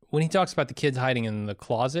he talks about the kids hiding in the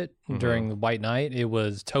closet during the White Night, it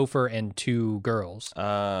was Topher and two girls,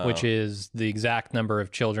 which is the exact number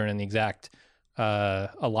of children and the exact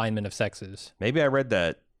alignment of sexes. Maybe I read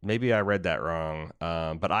that wrong.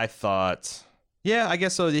 But I thought, yeah, I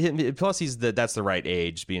guess so. Plus, that's the right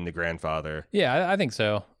age, being the grandfather. Yeah, I think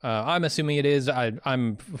so. I'm assuming it is.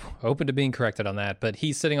 I'm open to being corrected on that. But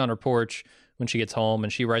he's sitting on her porch when she gets home,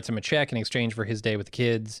 and she writes him a check in exchange for his day with the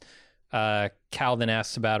kids. Cal then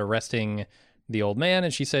asks about arresting the old man,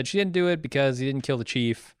 and she said she didn't do it because he didn't kill the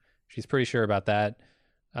chief. She's pretty sure about that.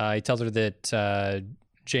 He tells her that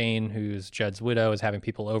Jane, who's Judd's widow, is having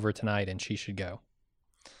people over tonight, and she should go.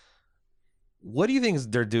 What do you think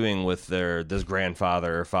they're doing with this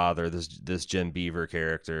grandfather or father, this Jim Beaver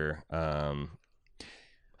character?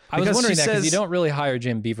 I was wondering that because you don't really hire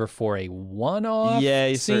Jim Beaver for a one-off. Yeah,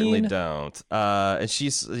 you scene. certainly don't. And she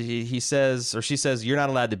says, "You're not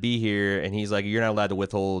allowed to be here," and he's like, "You're not allowed to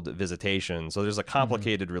withhold visitation." So there's a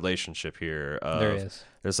complicated relationship here. There is.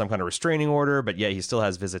 There's some kind of restraining order, but yet he still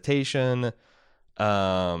has visitation.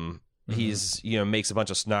 He's makes a bunch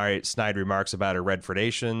of snide remarks about her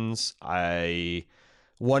Redfordations. I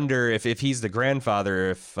wonder if he's the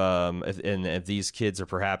grandfather, if these kids are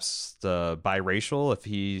perhaps biracial, if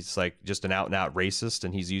he's like just an out and out racist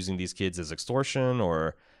and he's using these kids as extortion,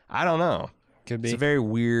 or I don't know. Could be. It's a very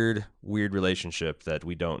weird relationship that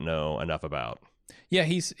we don't know enough about. Yeah,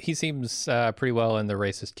 he seems pretty well in the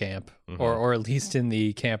racist camp, or at least in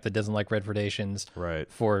the camp that doesn't like Redfordations,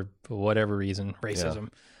 right? For whatever reason, racism.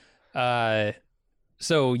 Yeah.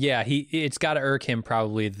 So yeah, it's got to irk him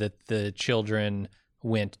probably that the children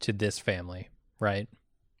went to this family, right?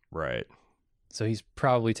 Right. So he's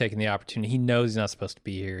probably taking the opportunity. He knows he's not supposed to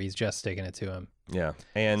be here. He's just sticking it to him. Yeah,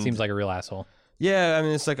 and seems like a real asshole. Yeah, I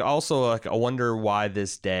mean, it's like also like I wonder why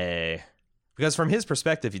this day, because from his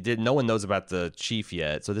perspective, no one knows about the chief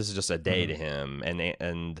yet, so this is just a day to him,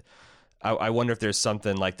 and I wonder if there's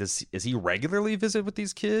something like this. Is he regularly visit with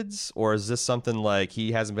these kids, or is this something like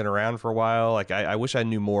he hasn't been around for a while? Like I wish I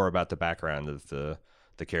knew more about the background of the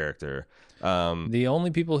character. The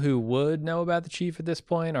only people who would know about the chief at this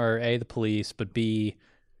point are A, the police, but B,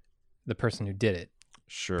 the person who did it.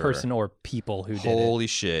 Sure. Person or people who did it. Holy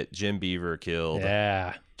shit, Jim Beaver killed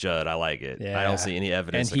Judd. I like it. Yeah. I don't see any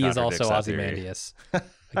evidence. And he is also Ozymandias.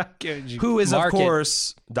 Who is, of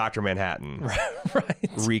course, Dr. Manhattan. Right.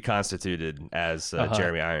 Reconstituted as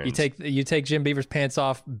Jeremy Irons. You take Jim Beaver's pants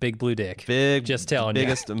off, big blue dick. Just telling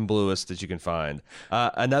biggest and bluest that you can find.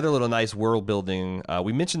 Another little nice world building.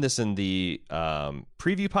 We mentioned this in the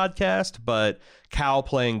preview podcast, but Cal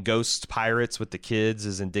playing ghost pirates with the kids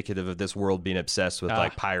is indicative of this world being obsessed with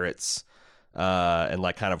like pirates. And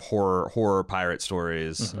like kind of horror pirate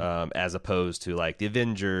stories, as opposed to like the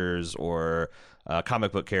Avengers or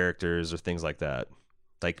comic book characters or things like that.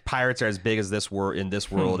 Like pirates are as big as this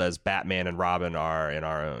world as Batman and Robin are in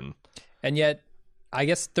our own. And yet, I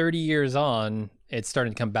guess 30 years on, it's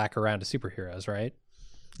starting to come back around to superheroes, right?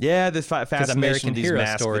 Yeah, the fascination of these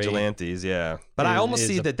masked vigilantes. Yeah, but I almost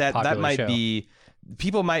see that might be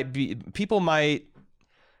people might.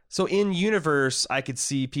 So in universe, I could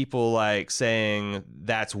see people like saying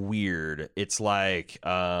that's weird. It's like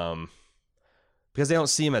because they don't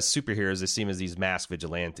see them as superheroes, they see them as these masked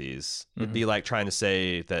vigilantes. It'd be like trying to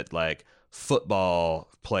say that like football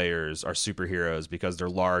players are superheroes because they're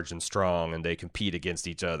large and strong and they compete against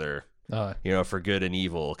each other. For good and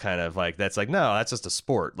evil. Kind of like that's like no, that's just a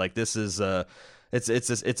sport. Like this is it's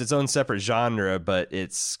its own separate genre, but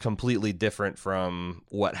it's completely different from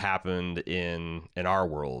what happened in our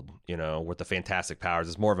world, with the fantastic powers.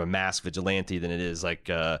 It's more of a masked vigilante than it is like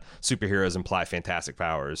superheroes imply fantastic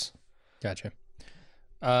powers. Gotcha.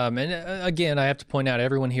 And again, I have to point out,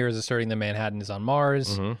 everyone here is asserting that Manhattan is on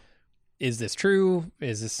Mars. Is this true?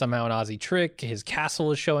 Is this somehow an Aussie trick? His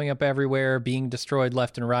castle is showing up everywhere, being destroyed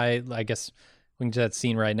left and right. I guess we can do that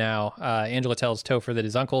scene right now. Angela tells Topher that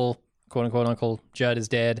his uncle, quote-unquote Uncle Judd, is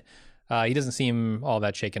dead. He doesn't seem all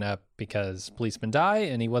that shaken up because policemen die,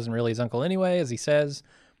 and he wasn't really his uncle anyway, as he says.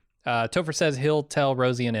 Topher says he'll tell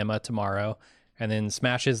Rosie and Emma tomorrow, and then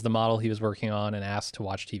smashes the model he was working on and asks to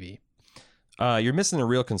watch TV. You're missing a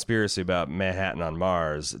real conspiracy about Manhattan on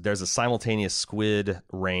Mars. There's a simultaneous squid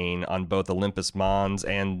rain on both Olympus Mons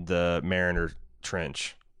and the Mariner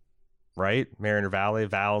Trench. Right? Mariner Valley,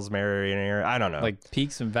 Val's Mariner. I don't know. Like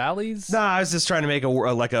peaks and valleys? No, I was just trying to make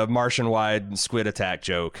a Martian-wide squid attack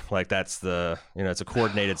joke. Like that's it's a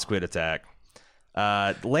coordinated squid attack.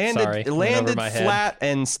 Landed flat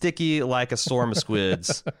and sticky like a storm of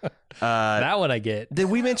squids. That one I get.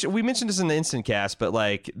 We mentioned this in the instant cast, but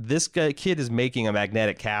like this kid is making a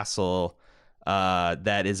magnetic castle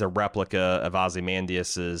that is a replica of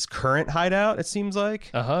Ozymandias's current hideout, it seems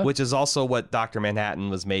like, which is also what Dr. Manhattan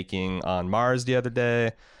was making on Mars the other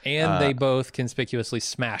day. And they both conspicuously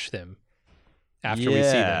smash them. after we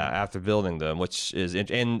see them. After building them, which is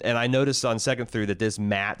and I noticed on second through that this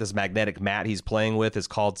magnetic mat he's playing with is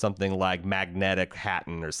called something like Magnetic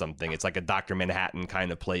Hatton or something. It's like a Dr. Manhattan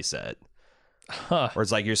kind of playset. Huh. Or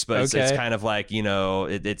it's like you're supposed. Okay. It's kind of like, you know,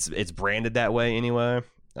 it's branded that way anyway.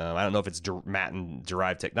 I don't know if it's Matin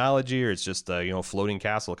derived technology or it's just you know, floating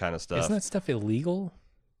castle kind of stuff. Isn't that stuff illegal?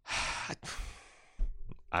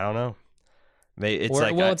 I don't know. It's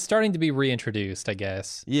it's starting to be reintroduced, I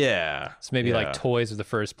guess. Yeah. So maybe like toys are the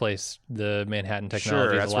first place the Manhattan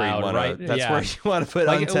technology is allowed, right? That's where you want to put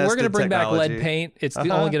like, untested we're going to bring technology. back lead paint. It's only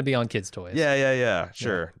going to be on kids' toys. Yeah.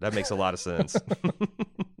 Sure. That makes a lot of sense.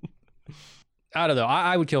 I don't know.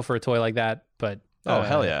 I would kill for a toy like that, but... oh,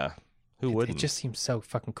 hell yeah. Who wouldn't? It just seems so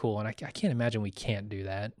fucking cool, and I can't imagine we can't do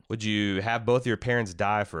that. Would you have both your parents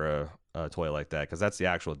die for a toy like that? Because that's the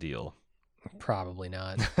actual deal. Probably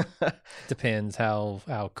not. Depends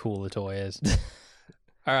how cool the toy is.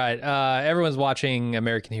 All right. Everyone's watching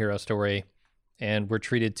American Hero Story, and we're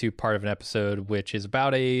treated to part of an episode which is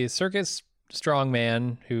about a circus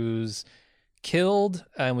strongman who's killed,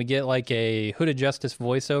 and we get like a Hooded Justice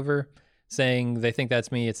voiceover saying, "They think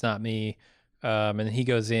that's me, it's not me." And he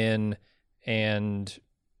goes in and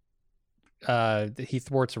he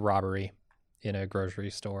thwarts a robbery in a grocery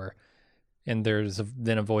store. And there's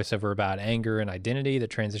then a voiceover about anger and identity that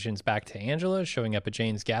transitions back to Angela showing up at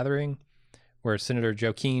Jane's gathering, where Senator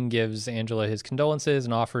Joaquin gives Angela his condolences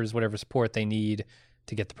and offers whatever support they need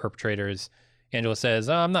to get the perpetrators. Angela says,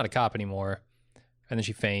 "Oh, I'm not a cop anymore." And then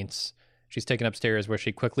she faints. She's taken upstairs where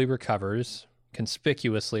she quickly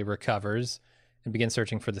conspicuously recovers, and begins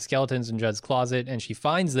searching for the skeletons in Judd's closet. And she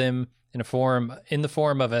finds them in the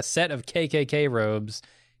form of a set of KKK robes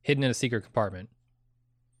hidden in a secret compartment.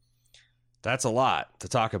 That's a lot to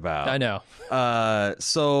talk about. I know.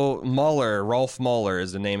 So Rolf Muller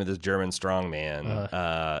is the name of this German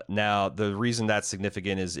strongman. Now, the reason that's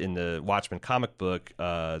significant is in the Watchmen comic book,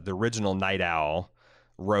 the original Night Owl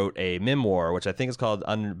wrote a memoir, which I think is called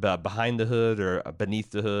Behind the Hood or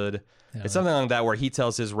Beneath the Hood. It's something like that, where he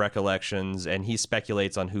tells his recollections and he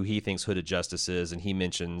speculates on who he thinks Hooded Justice is, and he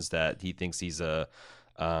mentions that he thinks he's a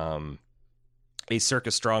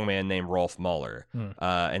circus strongman named Rolf Muller.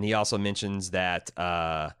 And he also mentions that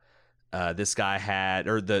this guy had,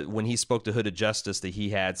 when he spoke to Hooded Justice, that he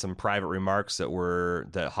had some private remarks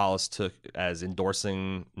that Hollis took as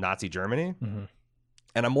endorsing Nazi Germany. Mm-hmm.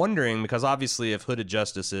 And I'm wondering, because obviously if Hooded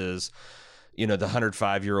Justice is, you know, the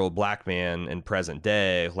 105-year-old black man in present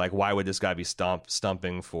day, like, why would this guy be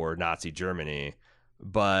stumping for Nazi Germany?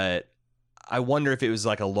 But I wonder if it was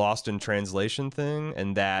like a lost in translation thing,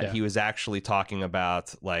 and that he was actually talking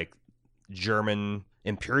about like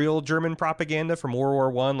Imperial German propaganda from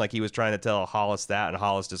World War I. Like, he was trying to tell Hollis that, and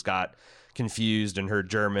Hollis just got confused and heard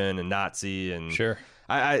German and Nazi. And sure.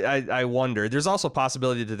 I wonder. There's also a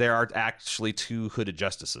possibility that there are actually two Hooded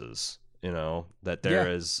Justices. You know, that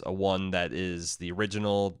there is a one that is the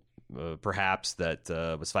original, perhaps, that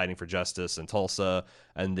was fighting for justice in Tulsa,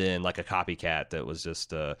 and then like a copycat that was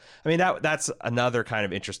just. I mean, that's another kind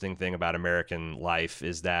of interesting thing about American life,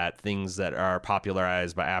 is that things that are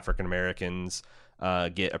popularized by African Americans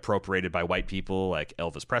get appropriated by white people, like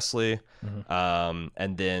Elvis Presley,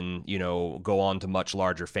 and then, you know, go on to much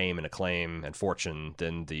larger fame and acclaim and fortune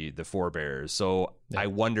than the forebears. So I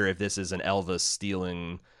wonder if this is an Elvis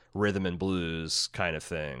stealing rhythm and blues kind of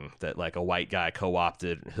thing, that like a white guy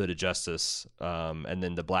co-opted Hooded Justice, and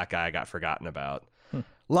then the black guy got forgotten about.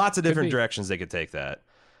 Lots of different directions they could take that.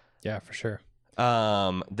 Yeah, for sure.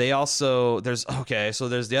 They also, there's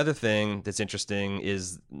the other thing that's interesting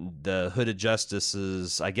is the Hooded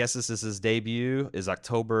Justice's, I guess this is his debut, is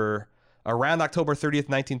around October 30th,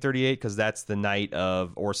 1938, because that's the night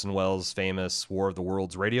of Orson Welles' famous War of the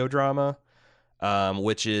Worlds radio drama.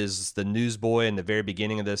 Which is the newsboy in the very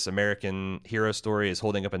beginning of this American Hero Story is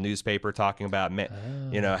holding up a newspaper talking about,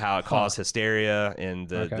 you know, how it caused hysteria in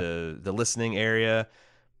the listening area.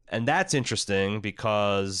 And that's interesting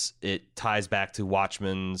because it ties back to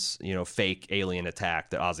Watchmen's, you know, fake alien attack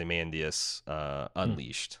that Ozymandias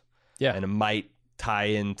unleashed. Yeah. And it might tie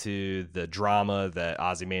into the drama that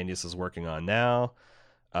Ozymandias is working on now.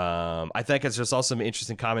 I think it's just also some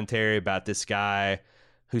interesting commentary about this guy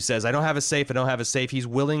who says, I don't have a safe. He's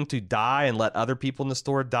willing to die and let other people in the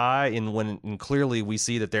store die. And clearly we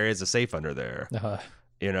see that there is a safe under there.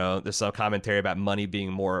 You know, there's some commentary about money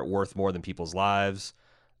being worth more than people's lives.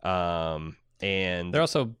 And they're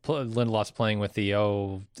also Lindelof's playing with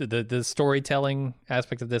the storytelling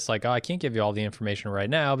aspect of this. Like, I can't give you all the information right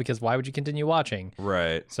now because why would you continue watching?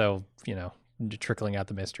 Right. So, you know, trickling out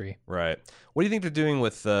the mystery. Right. What do you think they're doing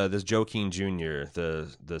with this Joaquin Jr.,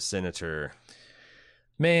 the senator?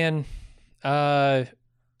 Man,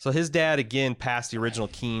 So his dad, again, passed the original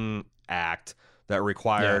Keene Act that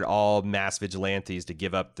required all mass vigilantes to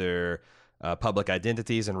give up their public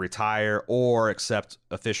identities and retire or accept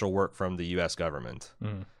official work from the U.S. government.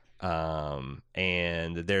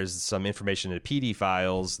 And there's some information in the PD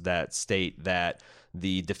files that state that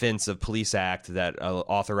the Defense of Police Act that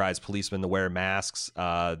authorized policemen to wear masks,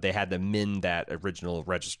 they had to amend that original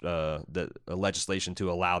legislation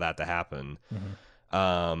to allow that to happen.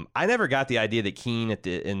 I never got the idea that Keene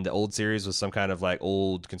in the old series was some kind of like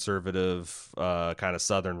old conservative kind of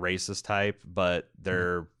Southern racist type, but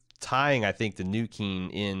they're tying, I think, the new Keene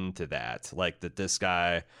into that. Like that this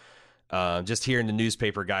guy, just hearing the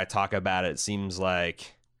newspaper guy talk about it seems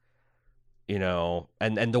like, you know,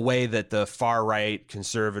 and the way that the far right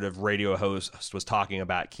conservative radio host was talking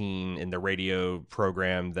about Keene in the radio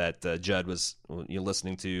program that Judd was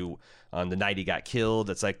listening to on the night he got killed.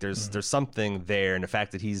 It's like there's something there, and the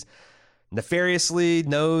fact that he's nefariously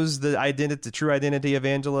knows the true identity of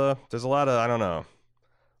Angela. There's a lot of, I don't know,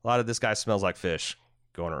 a lot of this guy smells like fish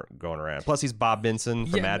going around. Plus he's Bob Benson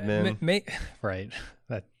from Mad Men. Right,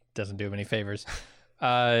 that doesn't do him any favors.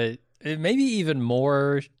 Maybe even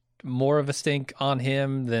more of a stink on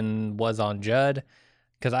him than was on Judd,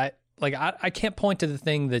 because I can't point to the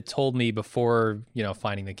thing that told me before,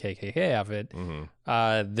 finding the KKK of it,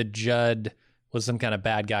 the Judd was some kind of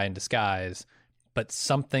bad guy in disguise, but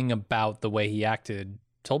something about the way he acted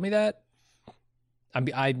told me that. I'm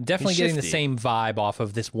definitely getting the same vibe off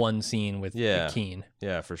of this one scene with Keene.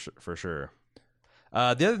 Yeah, for sure. The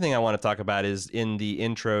other thing I want to talk about is in the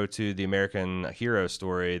intro to the American Hero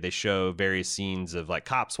story, they show various scenes of like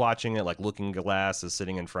cops watching it, like Looking Glass is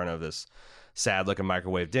sitting in front of this sad-looking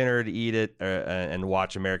microwave dinner to eat it and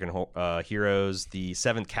watch American Heroes. The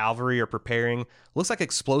 7th Cavalry are preparing, looks like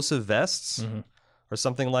explosive vests or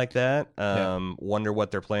something like that. Wonder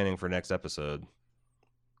what they're planning for next episode.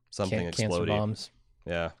 Something exploding. Cancer bombs.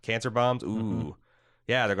 Yeah, cancer bombs. Ooh,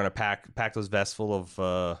 yeah, they're gonna pack those vests full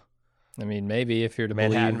of. I mean, maybe if you're to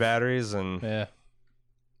Manhattan believe batteries and I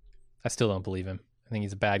still don't believe him. I think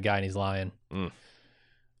he's a bad guy and he's lying.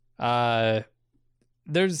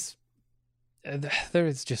 There's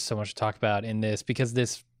just so much to talk about in this, because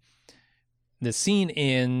this scene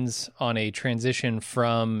ends on a transition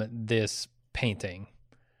from this painting,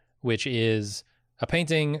 which is a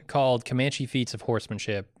painting called Comanche Feats of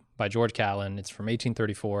Horsemanship by George Catlin. It's from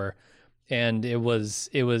 1834, and it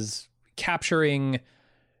was capturing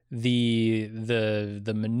the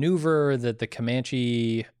maneuver that the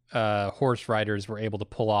Comanche horse riders were able to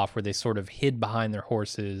pull off, where they sort of hid behind their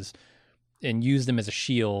horses and used them as a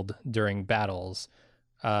shield during battles,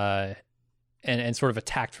 and sort of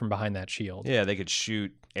attacked from behind that shield. Yeah, they could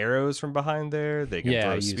shoot arrows from behind there. They can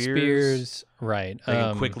throw use spears. Right. They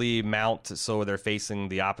can quickly mount so they're facing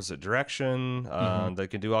the opposite direction. They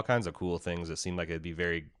can do all kinds of cool things that seem like it'd be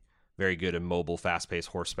very, very good in mobile, fast-paced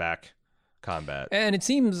horseback combat. And it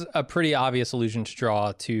seems a pretty obvious allusion to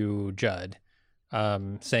draw to Judd,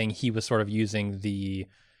 saying he was sort of using the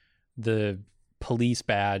police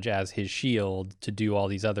badge as his shield to do all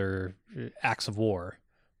these other acts of war.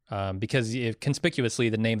 Because conspicuously,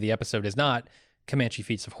 the name of the episode is not Comanche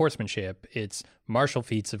Feats of Horsemanship, it's Martial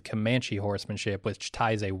Feats of Comanche Horsemanship, which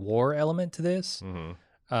ties a war element to this.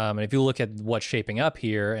 And if you look at what's shaping up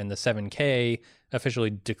here, and the 7K officially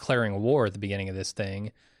declaring war at the beginning of this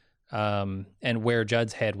thing, and where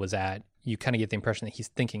Judd's head was at, you kind of get the impression that he's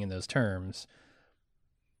thinking in those terms.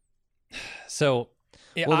 So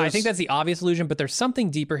I think that's the obvious illusion, but there's something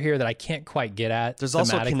deeper here that I can't quite get at. There's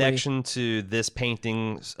also a connection to this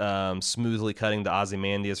painting smoothly cutting to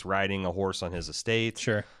Ozymandias riding a horse on his estate.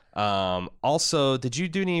 Sure. Also, did you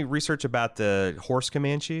do any research about the horse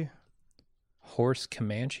Comanche? Horse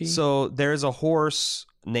Comanche? So there's a horse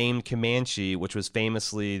named Comanche, which was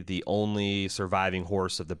famously the only surviving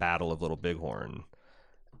horse of the Battle of Little Bighorn.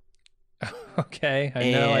 Okay, I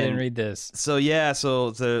didn't read this. So yeah,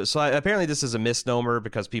 apparently this is a misnomer,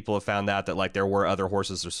 because people have found out that like there were other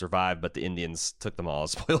horses that survived, but the Indians took them all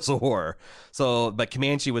as spoils of war. So, but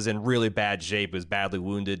Comanche was in really bad shape, was badly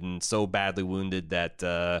wounded, and so badly wounded that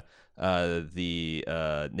the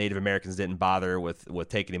Native Americans didn't bother with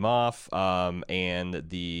taking him off, and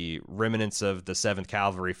the remnants of the 7th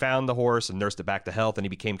Cavalry found the horse and nursed it back to health, and he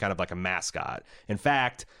became kind of like a mascot. In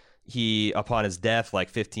fact, he, upon his death, like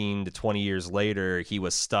 15 to 20 years later, he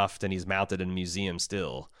was stuffed and he's mounted in a museum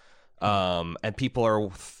still. And people are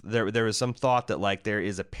there was some thought that like there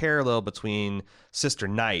is a parallel between Sister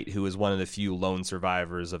Night, who is one of the few lone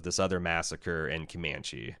survivors of this other massacre, and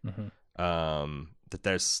Comanche. That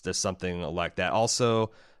there's something like that.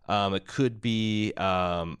 Also, It could be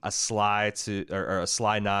a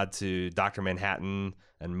sly nod to Dr. Manhattan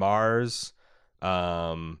and Mars.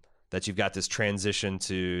 That you've got this transition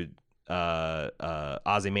to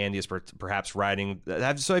Ozymandias perhaps writing.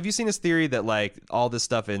 So have you seen this theory that like all this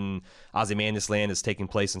stuff in Ozymandias land is taking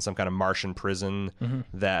place in some kind of Martian prison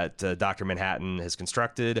that Dr. Manhattan has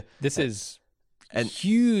constructed? This is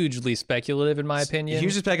hugely speculative, in my opinion.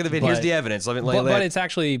 Hugely speculative, and here's the evidence. But it's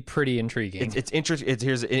actually pretty intriguing.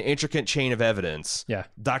 Here's an intricate chain of evidence. Yeah.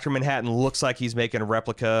 Dr. Manhattan looks like he's making a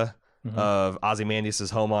replica of Ozymandias'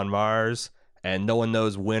 home on Mars, and no one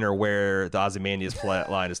knows when or where the Ozymandias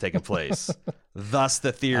line is taking place. Thus,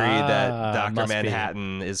 the theory that Dr.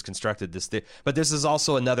 Manhattan is constructed this thing. But this is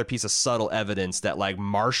also another piece of subtle evidence that, like,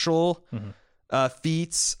 Marshall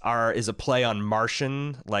feats is a play on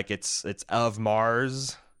Martian, like it's of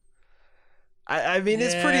Mars. I mean,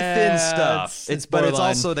 it's pretty thin stuff. But it's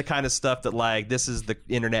also the kind of stuff that, like, this is the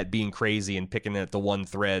internet being crazy and picking at the one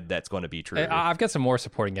thread that's going to be true. I've got some more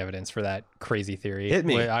supporting evidence for that crazy theory. Hit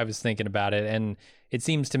me. I was thinking about it, and it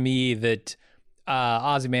seems to me that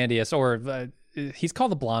Ozymandias, or he's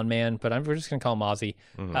called the Blonde Man, but we're just going to call him Ozzy,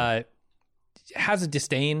 has a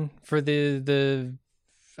disdain for the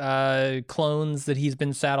clones that he's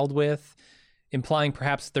been saddled with, implying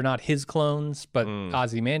perhaps they're not his clones, but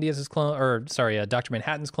Ozymandias' clone, Dr.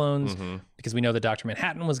 Manhattan's clones, because we know that Dr.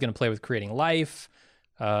 Manhattan was going to play with creating life.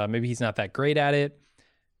 Maybe he's not that great at it.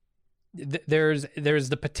 There's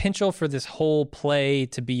the potential for this whole play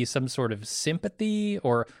to be some sort of sympathy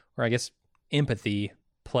or I guess empathy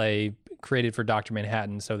play created for Dr.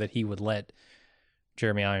 Manhattan so that he would let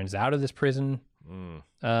Jeremy Irons out of this prison.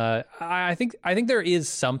 I think there is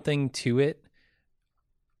something to it.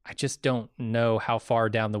 I just don't know how far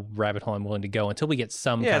down the rabbit hole I'm willing to go until we get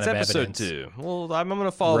some kind of evidence. Yeah, it's episode 2. Well, I'm going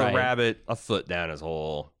to follow the rabbit a foot down his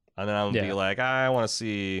hole, and then I'm going to be like, I want to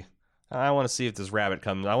see if this rabbit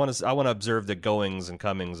comes. I want to observe the goings and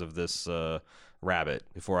comings of this rabbit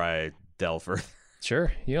before I delve further.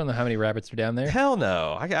 Sure. You don't know how many rabbits are down there. Hell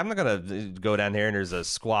no. I'm not going to go down there and there's a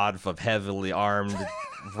squad of heavily armed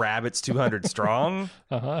rabbits, 200 strong.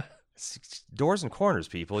 Doors and corners,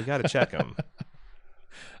 people. You got to check them.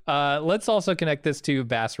 Let's also connect this to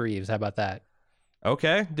Bass Reeves. How about that?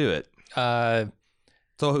 Okay, do it. So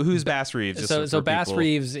who's Bass Reeves? So Bass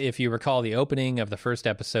Reeves, if you recall the opening of the first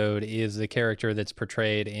episode, is the character that's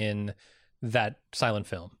portrayed in that silent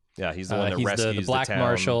film. Yeah, he's the one that rescues the black town.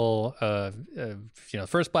 marshal,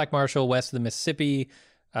 first black marshal west of the Mississippi.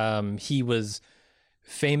 He was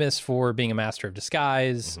famous for being a master of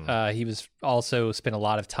disguise. He was also spent a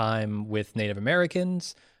lot of time with Native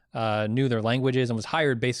Americans, knew their languages, and was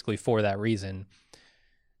hired basically for that reason.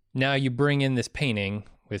 Now you bring in this painting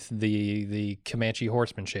with the Comanche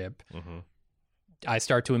horsemanship. I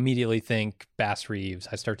start to immediately think Bass Reeves.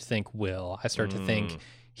 I start to think Will. I start to think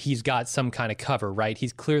he's got some kind of cover, right?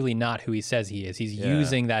 He's clearly not who he says he is. He's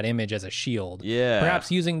using that image as a shield. Yeah. Perhaps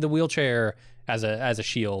using the wheelchair as a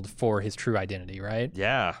shield for his true identity, right?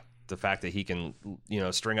 Yeah. The fact that he can,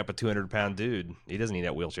 string up a 200-pound dude. He doesn't need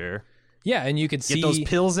that wheelchair. Yeah, and you could see... Get those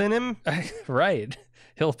pills in him? Right.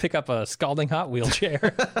 He'll pick up a scalding hot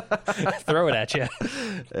wheelchair, throw it at you.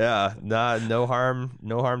 Yeah, no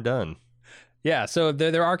harm done. Yeah, so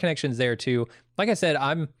there are connections there too. Like I said,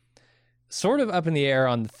 I'm sort of up in the air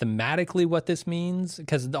on thematically what this means,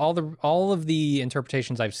 because all of the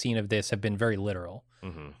interpretations I've seen of this have been very literal,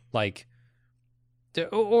 like,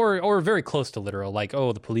 or very close to literal. Like,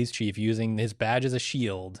 the police chief using his badge as a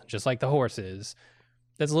shield, just like the horses.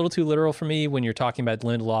 That's a little too literal for me when you're talking about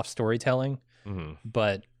Lindelof storytelling.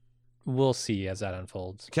 But we'll see as that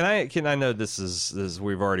unfolds. Can I know this is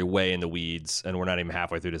we've already way in the weeds and we're not even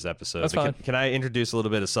halfway through this episode. That's fine. Can I introduce a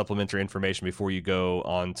little bit of supplementary information before you go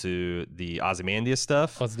on to the Ozymandias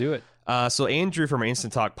stuff? Let's do it. So Andrew from our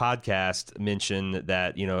Instant Talk podcast mentioned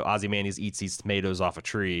that, Ozymandias eats these tomatoes off a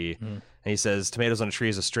tree. And he says, tomatoes on a tree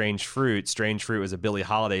is a strange fruit. Strange fruit was a Billie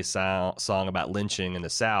Holiday song about lynching in the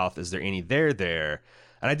South. Is there any there?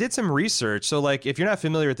 And I did some research. So, like, if you're not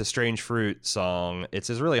familiar with the Strange Fruit song, it's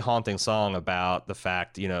this really haunting song about the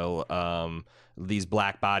fact, these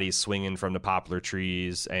black bodies swinging from the poplar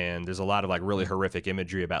trees. And there's a lot of, like, really horrific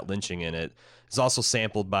imagery about lynching in it. It's also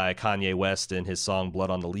sampled by Kanye West in his song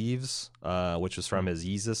Blood on the Leaves, which was from his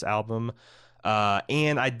Yeezus album.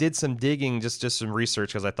 And I did some digging, just some research,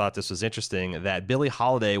 because I thought this was interesting, that Billie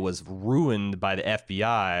Holiday was ruined by the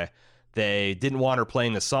FBI. They didn't want her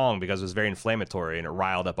playing the song because it was very inflammatory and it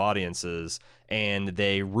riled up audiences, and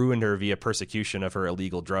they ruined her via persecution of her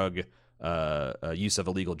illegal drug use of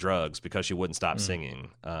illegal drugs because she wouldn't stop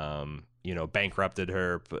singing. Bankrupted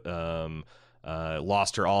her,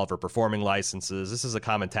 lost all of her performing licenses. This is a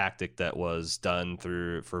common tactic that was done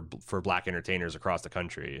for black entertainers across the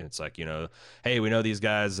country. It's like, hey, we know these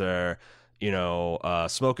guys are,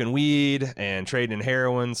 smoking weed and trading in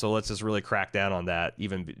heroin, so let's just really crack down on that.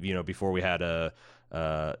 Even before we had a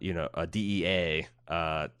DEA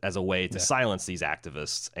as a way to silence these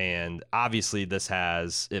activists. And obviously, this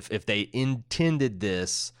has, if they intended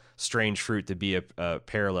this strange fruit to be a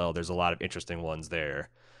parallel, there's a lot of interesting ones there.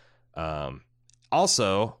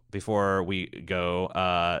 Also, before we go,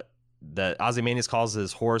 that Ozymandias calls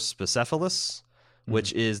his horse Bucephalus,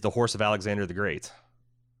 which is the horse of Alexander the Great.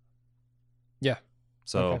 Yeah.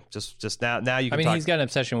 So just now you can he's got an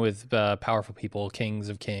obsession with powerful people, kings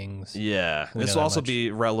of kings. Yeah. This will also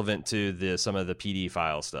be relevant to some of the PD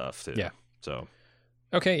file stuff too. Yeah. So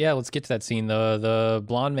okay, yeah, let's get to that scene. The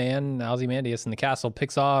blonde man, Ozymandias, in the castle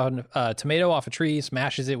picks on a tomato off a tree,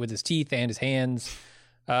 smashes it with his teeth and his hands.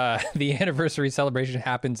 The anniversary celebration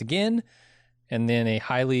happens again, and then a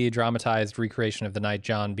highly dramatized recreation of the night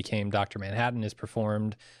John became Dr. Manhattan is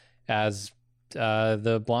performed as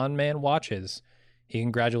the blonde man watches. He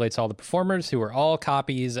congratulates all the performers, who are all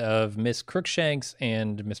copies of Miss Crookshanks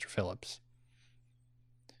and Mr. Phillips.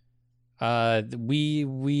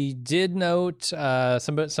 We did note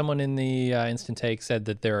someone in the instant take said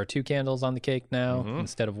that there are 2 candles on the cake now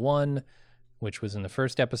instead of 1, which was in the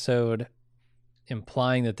first episode,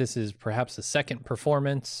 implying that this is perhaps the second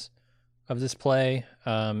performance of this play.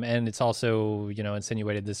 And it's also,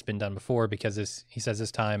 insinuated this has been done before, because he says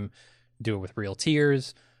this time do it with real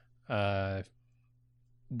tears.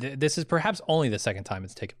 This is perhaps only the second time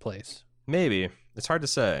it's taken place. Maybe. It's hard to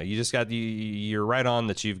say. You just you're right on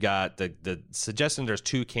that. You've got the suggestion there's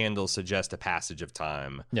 2 candles suggest a passage of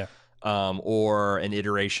time. Yeah. Or an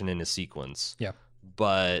iteration in a sequence. Yeah.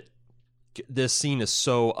 But this scene is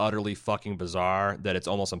so utterly fucking bizarre that it's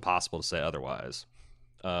almost impossible to say otherwise.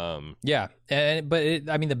 Yeah. But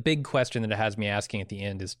the big question that it has me asking at the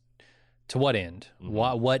end is, to what end?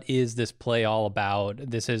 What is this play all about?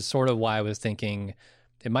 This is sort of why I was thinking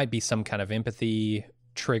it might be some kind of empathy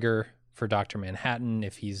trigger for Dr. Manhattan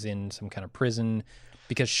if he's in some kind of prison,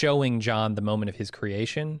 because showing John the moment of his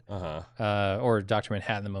creation, or Dr.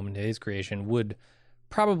 Manhattan the moment of his creation, would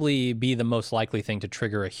probably be the most likely thing to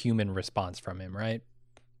trigger a human response from him, right?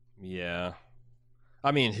 Yeah.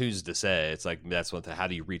 I mean, who's to say? It's like, how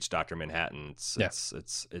do you reach Dr. Manhattan?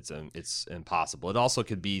 It's impossible. It also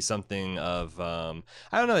could be something of, I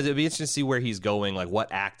don't know. It'd be interesting to see where he's going. Like,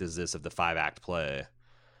 what act is this of the 5-act play?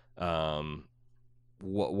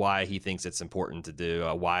 Why he thinks it's important to do.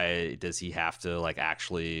 Why does he have to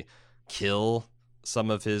actually kill some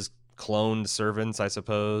of his cloned servants, I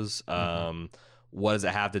suppose? What does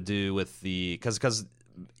it have to do with because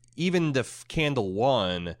even the candle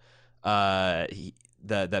 1,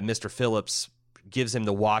 that Mr. Phillips gives him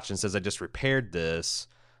the watch and says, I just repaired this.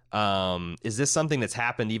 Is this something that's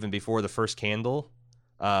happened even before the first candle?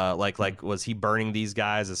 Was he burning these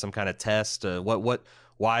guys as some kind of test?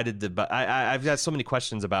 Why did I've got so many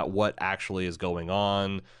questions about what actually is going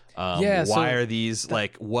on. Why are these,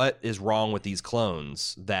 what is wrong with these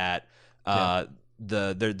clones that,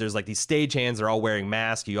 there's these stagehands, they're all wearing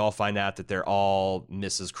masks. You all find out that they're all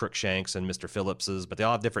Mrs. Crookshanks and Mr. Phillips's, but they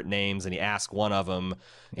all have different names. And he asks one of them,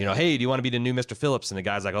 hey, do you want to be the new Mr. Phillips? And the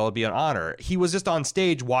guy's like, oh, it'd be an honor. He was just on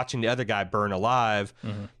stage watching the other guy burn alive.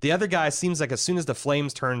 The other guy seems like as soon as the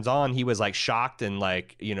flames turns on, he was shocked and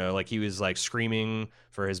he was screaming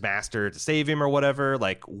for his master to save him or whatever.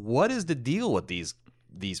 What is the deal with these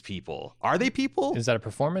people? Are they people? Is that a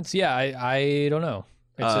performance? Yeah, I don't know.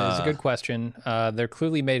 It's a good question. They're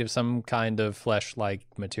clearly made of some kind of flesh-like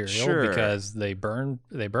material, because they burn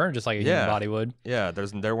just like a human body would. Yeah,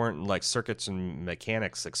 there weren't circuits and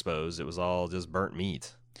mechanics exposed. It was all just burnt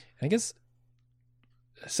meat. I guess.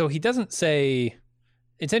 So he doesn't say.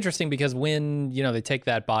 It's interesting because when they take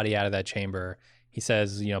that body out of that chamber, he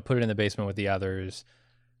says put it in the basement with the others,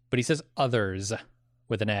 but he says others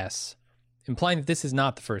with an S, implying that this is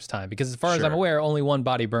not the first time, because as far as I'm aware, only one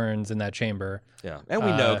body burns in that chamber. Yeah, and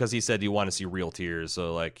we know because he said you want to see real tears.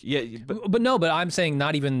 So but I'm saying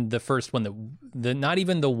not even the first one. Not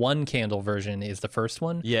even the 1 candle version is the first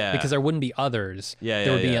one. Yeah, because there wouldn't be others.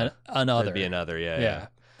 There would be another. There'd be another. Yeah.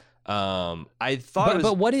 I thought.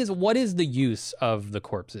 But what is the use of the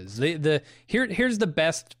corpses? Here's the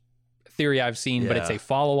best theory I've seen, but it's a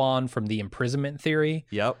follow on from the imprisonment theory.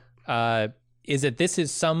 Yep. Is that this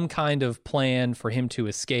is some kind of plan for him to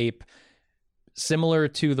escape, similar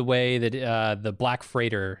to the way that the Black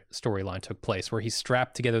Freighter storyline took place, where he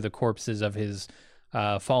strapped together the corpses of his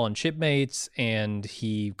fallen shipmates and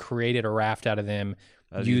he created a raft out of them,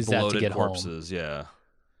 used that to get corpses, home. Yeah.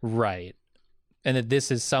 Right. and that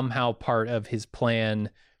this is somehow part of his plan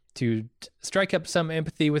to strike up some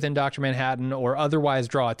empathy within Dr. Manhattan or otherwise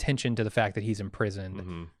draw attention to the fact that he's imprisoned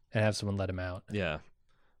and have someone let him out. Yeah.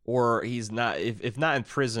 Or he's not, if not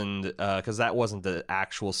imprisoned, because that wasn't the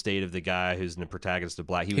actual state of the guy who's the protagonist of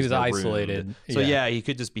Black. He was isolated. So yeah, he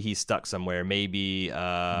could just be, he's stuck somewhere. Maybe,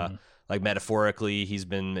 like metaphorically, he's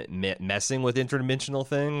been messing with interdimensional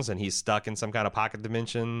things and he's stuck in some kind of pocket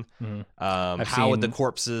dimension. Would the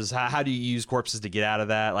corpses, how do you use corpses to get out of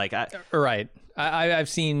that? Like, right. I've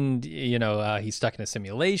seen, he's stuck in a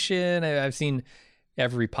simulation. I've seen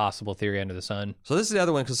every possible theory under the sun. So this is the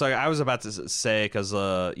other one, because I was about to say, because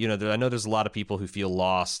I know there's a lot of people who feel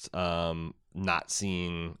lost, not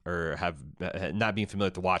seeing or not being familiar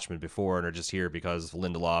with the Watchmen before, and are just here because of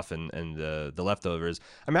Lindelof and the leftovers.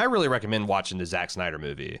 I mean, I really recommend watching the Zack Snyder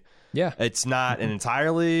movie. Yeah, it's not an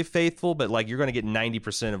entirely faithful, but like you're going to get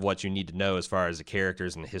 90% of what you need to know as far as the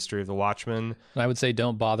characters and the history of the Watchmen. And I would say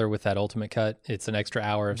don't bother with that ultimate cut. It's an extra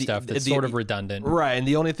hour of stuff that's sort of redundant, right? And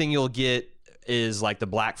the only thing you'll get is like the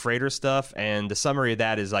Black Freighter stuff, and the summary of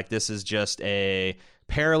that is like this is just a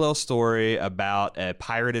parallel story about a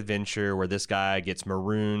pirate adventure where this guy gets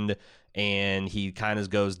marooned and he kind of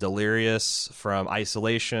goes delirious from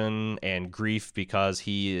isolation and grief because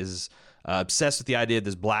he is obsessed with the idea of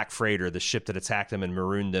this Black Freighter, the ship that attacked him and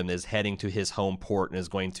marooned him, is heading to his home port and is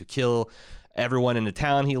going to kill everyone in the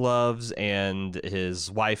town he loves and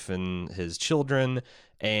his wife and his children.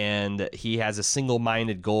 And he has a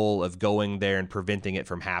single-minded goal of going there and preventing it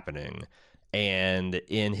from happening. And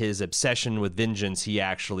in his obsession with vengeance, he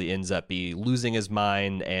actually ends up losing his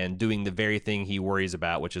mind and doing the very thing he worries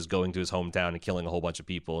about, which is going to his hometown and killing a whole bunch of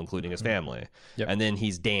people, including his family. Yep. And then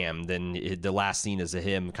he's damned. And the last scene is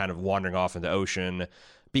him kind of wandering off in the ocean,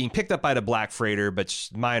 being picked up by the Black Freighter. But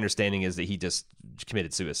my understanding is that he just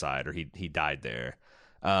committed suicide, or he died there.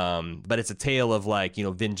 But it's a tale of like,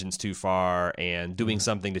 vengeance too far and doing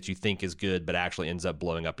something that you think is good, but actually ends up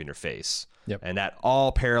blowing up in your face. Yep. And that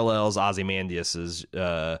all parallels Ozymandias's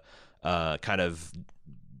kind of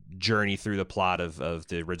journey through the plot of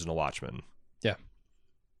the original Watchmen. Yeah,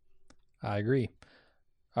 I agree.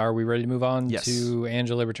 Are we ready to move on to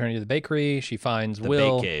Angela returning to the bakery? She finds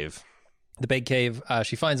Will. The bake cave.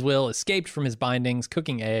 She finds Will escaped from his bindings,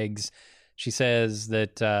 cooking eggs. She says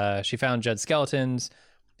that she found Judd's skeletons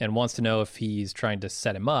and wants to know if he's trying to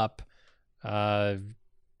set him up.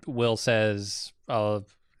 Will says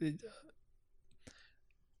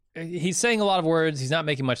he's saying a lot of words. He's not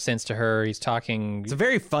making much sense to her. He's talking. It's a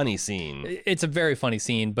very funny scene. It's a very funny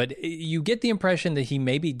scene, but you get the impression that he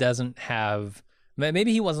maybe doesn't have.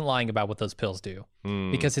 Maybe he wasn't lying about what those pills do,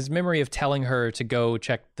 because his memory of telling her to go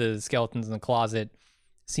check the skeletons in the closet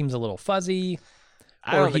seems a little fuzzy.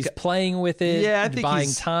 Or he's playing with it, I think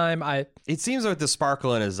buying time. It seems like the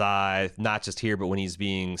sparkle in his eye, not just here, but when he's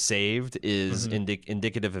being saved, is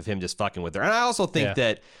indicative of him just fucking with her. And I also think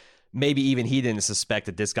that maybe even he didn't suspect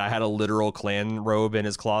that this guy had a literal clan robe in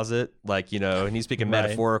his closet. Like, and he's speaking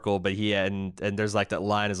metaphorical, but he had, and there's like that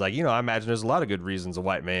line is like, I imagine there's a lot of good reasons a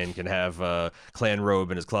white man can have a clan robe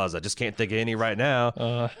in his closet. I just can't think of any right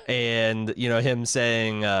now. And, him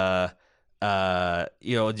saying, are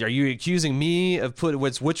you accusing me of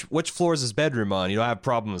which floor is his bedroom on? I have a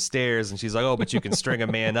problem with stairs. And she's like, oh, but you can string a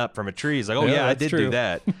man up from a tree. He's like, oh yeah, I did do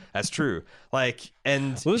that. That's true. Like,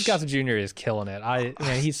 and Louis Gossett Jr. is killing it.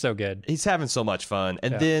 He's so good. He's having so much fun.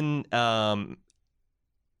 And then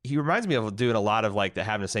he reminds me of doing a lot of like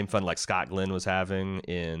having the same fun like Scott Glenn was having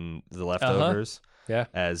in The Leftovers.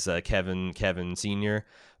 As Kevin Sr.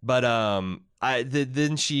 But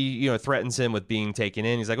then she, threatens him with being taken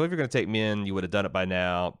in. He's like, well, if you're going to take me in, you would have done it by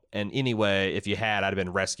now. And anyway, if you had, I'd have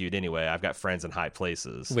been rescued anyway. I've got friends in high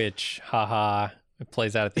places. Which, it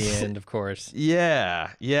plays out at the end, of course. Yeah.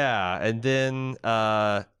 And then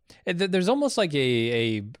there's almost like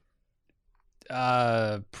a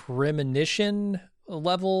premonition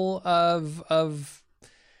level of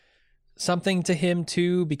something to him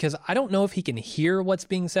too, because I don't know if he can hear what's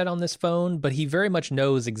being said on this phone, but he very much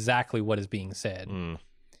knows exactly what is being said.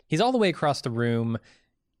 He's all the way across the room.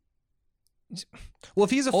 Well,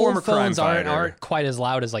 if he's a former crime fighter, aren't quite as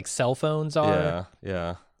loud as like cell phones are.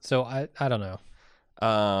 Yeah. So I don't know.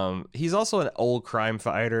 He's also an old crime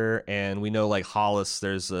fighter, and we know like Hollis.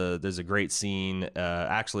 There's a great scene.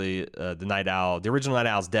 The original Night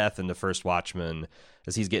Owl's death in the first Watchmen,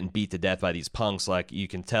 as he's getting beat to death by these punks. Like you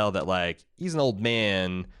can tell that like he's an old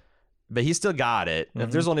man, but he still got it. If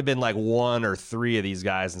there's only been like 1 or 3 of these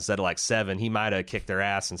guys instead of like 7, he might have kicked their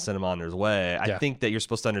ass and sent them on their way. I think that you're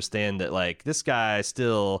supposed to understand that like this guy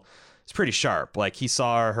still is pretty sharp. Like he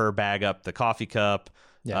saw her bag up the coffee cup.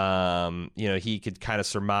 Yeah. He could kind of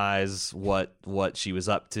surmise what she was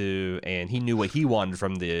up to, and he knew what he wanted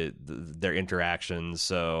from their interactions.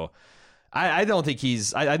 So I don't think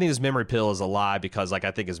I think his memory pill is a lie, because like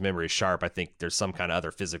I think his memory is sharp. I think there's some kind of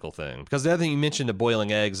other physical thing. Because the other thing you mentioned, the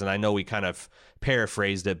boiling eggs, and I know we kind of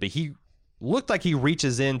paraphrased it, but he looked like he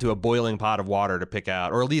reaches into a boiling pot of water to pick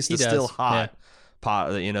out, or at least it's still hot.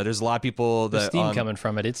 Pot, there's a lot of people that steam coming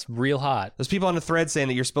from it. It's real hot. There's people on the thread saying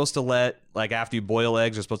that you're supposed to like after you boil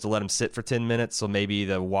eggs, you're supposed to let them sit for 10 minutes. So maybe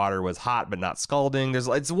the water was hot but not scalding.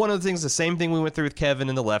 It's one of the things, the same thing we went through with Kevin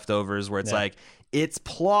in The Leftovers, where it's like, it's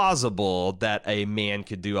plausible that a man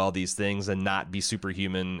could do all these things and not be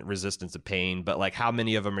superhuman resistance to pain. But like, how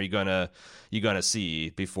many of them are you gonna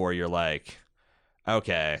see before you're like,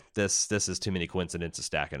 okay, this is too many coincidences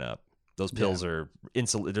stacking up. Those pills are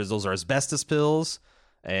those are asbestos pills,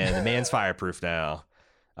 and the man's fireproof now.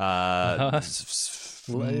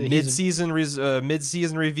 Mid-season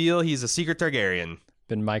reveal, he's a secret Targaryen.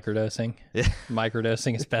 Been microdosing. Yeah.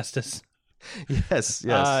 Microdosing asbestos. Yes.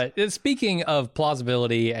 Speaking of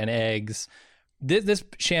plausibility and eggs, this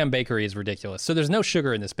sham bakery is ridiculous. So there's no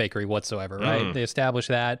sugar in this bakery whatsoever, right? They established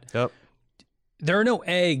that. Yep. There are no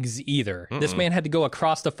eggs either. This man had to go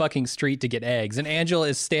across the fucking street to get eggs. And Angela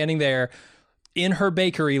is standing there in her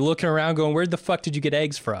bakery looking around going, where the fuck did you get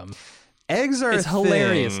eggs from? Eggs are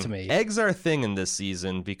hilarious to me. Eggs are a thing in this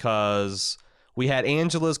season because we had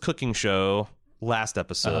Angela's cooking show last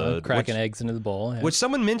episode. Cracking eggs into the bowl. Yeah. Which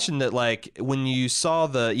someone mentioned that like when you saw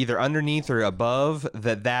the either underneath or above,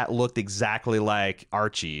 that looked exactly like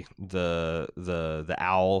Archie, the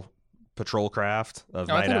owl patrol craft of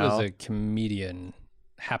Night I thought Owl. It was a comedian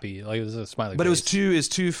happy, like it was a smiley but face. it was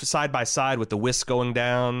two side by side with the whisk going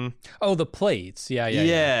down. Oh, the plates. Yeah.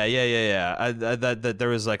 That there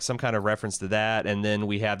was like some kind of reference to that, and then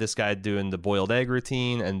we have this guy doing the boiled egg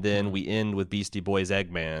routine, and then we end with Beastie Boys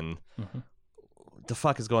Eggman. What the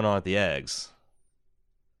fuck is going on with the eggs?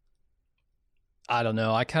 I don't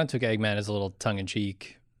know. I kind of took Eggman as a little tongue in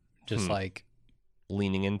cheek, just like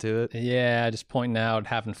leaning into it. Yeah, just pointing out,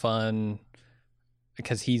 having fun,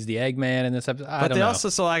 because he's the Eggman in this episode. But they also,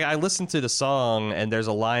 so I listened to the song, and there's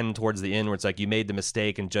a line towards the end where it's like, you made the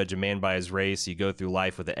mistake and judge a man by his race. You go through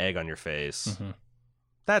life with an egg on your face.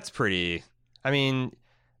 That's pretty, I mean,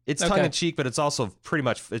 it's tongue in cheek, but it's also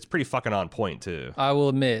it's pretty fucking on point too. I will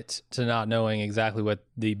admit to not knowing exactly what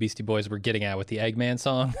the Beastie Boys were getting at with the Eggman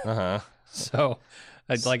song. So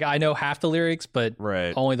like I know half the lyrics, but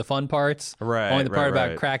only the fun parts. Only the part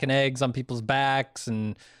about cracking eggs on people's backs,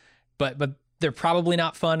 and but they're probably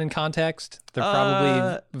not fun in context. They're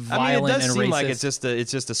probably violent. It does and seem racist. like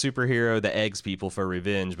it's just a superhero that eggs people for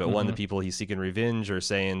revenge. But one of the people he's seeking revenge are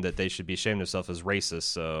saying that they should be ashamed of themselves as racist.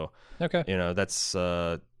 So that's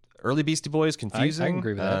early Beastie Boys, confusing. I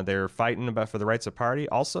agree with that. They're fighting for the rights of party.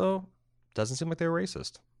 Also, doesn't seem like they're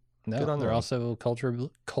racist. No, they're also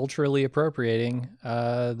culturally appropriating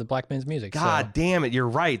the black man's music. God damn it, you're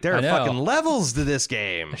right. There are fucking levels to this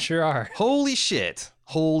game. Sure are. Holy shit.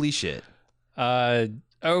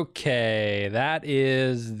 Okay, that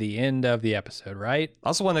is the end of the episode, right?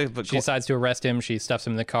 Also want to... She decides to arrest him. She stuffs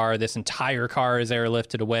him in the car. This entire car is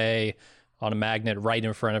airlifted away on a magnet right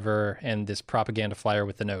in front of her, and this propaganda flyer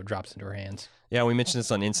with the note drops into her hands. Yeah, we mentioned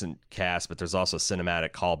this on Instant Cast, but there's also a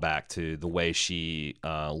cinematic callback to the way she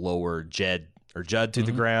lowered Judd to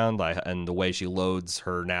the ground, and the way she loads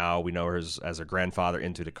her now. We know her as her grandfather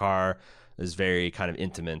into the car is very kind of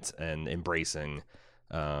intimate and embracing,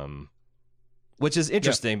 which is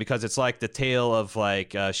interesting because it's like the tale of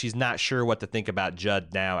like she's not sure what to think about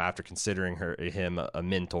Judd now after considering him a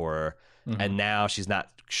mentor, and now she's not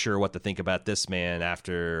sure what to think about this man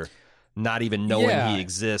after not even knowing he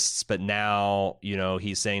exists, but now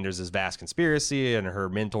he's saying there's this vast conspiracy, and her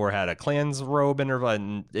mentor had a clan's robe in her,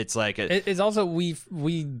 and it's like it's also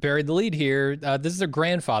we buried the lead here. This is her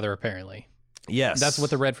grandfather, apparently. Yes, that's what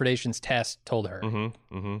the Redford Nations test told her.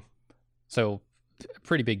 So,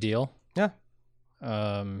 pretty big deal. Yeah.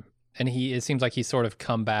 And it seems like he's sort of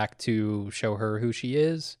come back to show her who she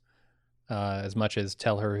is, as much as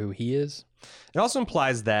tell her who he is. It also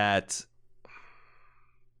implies that.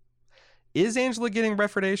 Is Angela getting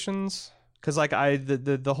refordations? Because like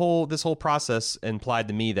this whole process implied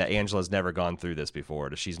to me that Angela's never gone through this before.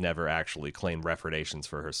 That she's never actually claimed refordations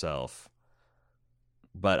for herself.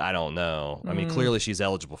 But I don't know. I mean, clearly she's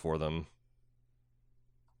eligible for them.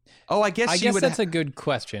 Oh, I guess that's a good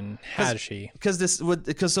question. Has she? Because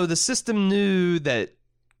the system knew that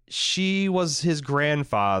she was his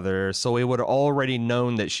grandfather, so he would have already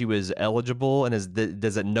known that she was eligible. And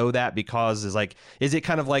does it know that because is it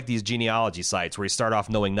kind of like these genealogy sites where you start off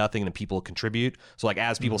knowing nothing and people contribute? So like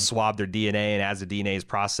as people swab their DNA and as the DNA is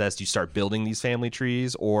processed, you start building these family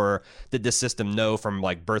trees? Or did the system know from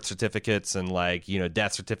like birth certificates and like, you know,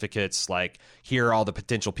 death certificates, like here are all the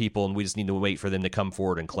potential people and we just need to wait for them to come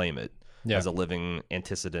forward and claim it as a living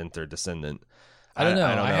antecedent or descendant? I don't know.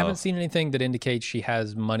 I haven't seen anything that indicates she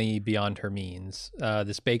has money beyond her means.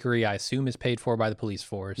 This bakery, I assume, is paid for by the police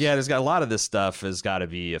force. Yeah, there's got a lot of this stuff has got to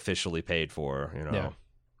be officially paid for, you know. Yeah.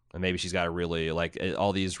 And maybe she's got to really, like,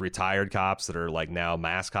 all these retired cops that are, like, now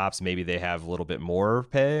mass cops, maybe they have a little bit more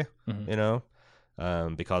pay, you know,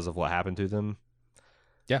 because of what happened to them.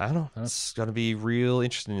 Yeah. I don't know. It's going to be real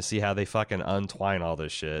interesting to see how they fucking untwine all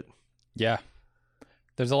this shit. Yeah.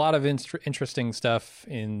 There's a lot of interesting stuff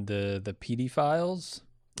in the PD files.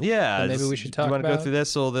 Yeah. Maybe we should talk about. Do you want to go through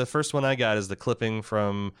this? So the first one I got is the clipping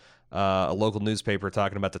from a local newspaper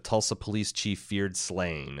talking about the Tulsa police chief feared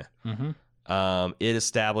slain. It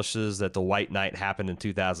establishes that the White Night happened in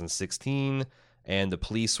 2016, and the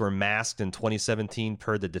police were masked in 2017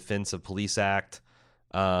 per the Defense of Police Act.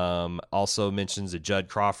 Also mentions that Judd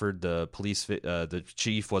Crawford, the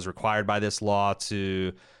chief, was required by this law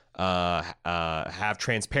to have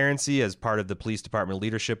transparency as part of the police department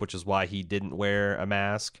leadership, which is why he didn't wear a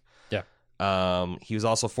mask. Yeah. He was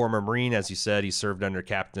also a former Marine, as you said. He served under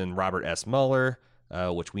Captain Robert S. Mueller,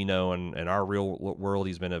 which we know in our real world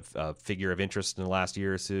he's been a figure of interest in the last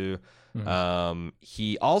year or two.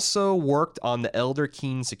 He also worked on the Elder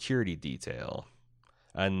Keene security detail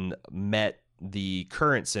and met the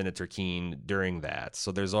current Senator Keene during that.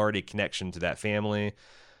 So there's already a connection to that family.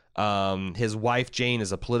 His wife, Jane,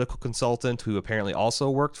 is a political consultant who apparently also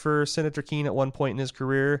worked for Senator Keene at one point in his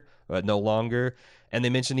career, but no longer. And they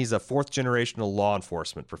mentioned he's a fourth-generational law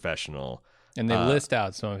enforcement professional. And they list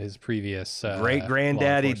out some of his previous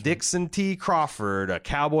great-granddaddy Dixon T. Crawford, a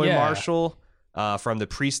cowboy marshal from the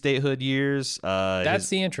pre-statehood years. That's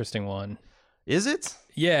the interesting one. Is it?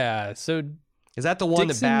 Yeah, so... Is that the one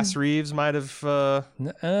that Bass Reeves might have...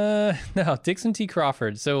 No, Dixon T.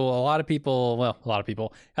 Crawford. So a lot of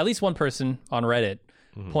people, at least one person on Reddit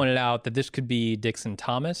pointed out that this could be Dixon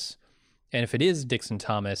Thomas. And if it is Dixon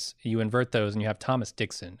Thomas, you invert those and you have Thomas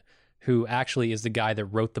Dixon, who actually is the guy that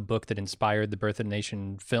wrote the book that inspired the Birth of a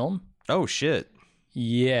Nation film. Oh, shit.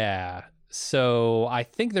 Yeah. So I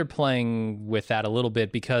think they're playing with that a little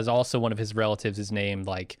bit because also one of his relatives is named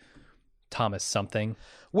like Thomas something.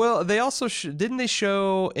 Well, they also didn't they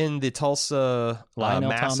show in the Tulsa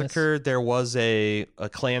massacre Thomas? There was a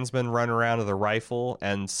Klansman run around with a rifle,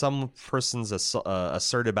 and some persons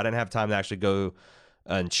asserted, but I didn't have time to actually go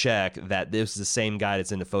and check, that this is the same guy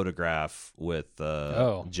that's in the photograph with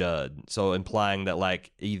Judd. So implying that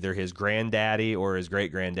like either his granddaddy or his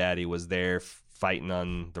great granddaddy was there fighting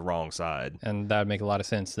on the wrong side, and that would make a lot of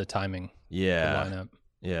sense. The timing, the lineup,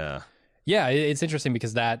 yeah. It's interesting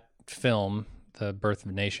because that film, The Birth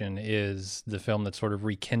of a Nation, is the film that sort of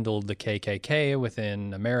rekindled the KKK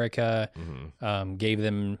within America, gave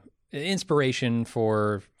them inspiration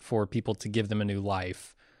for people to give them a new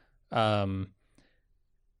life.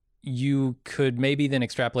 You could maybe then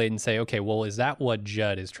extrapolate and say, okay, well, is that what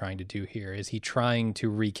Judd is trying to do here? Is he trying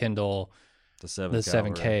to rekindle the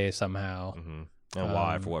 7K somehow? And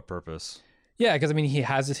why? For what purpose? Yeah, because I mean, he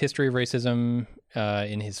has this history of racism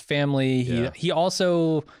in his family. He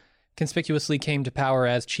also conspicuously came to power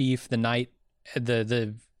as chief the night,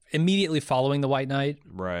 the immediately following the White Night,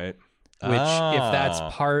 right? Which, if that's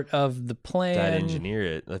part of the plan, that engineer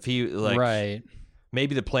it. If he right,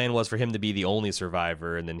 maybe the plan was for him to be the only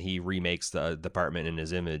survivor, and then he remakes the department in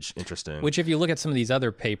his image. Interesting. Which, if you look at some of these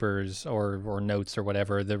other papers or notes or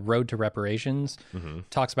whatever, the Road to Reparations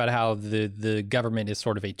talks about how the government is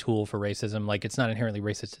sort of a tool for racism. Like, it's not inherently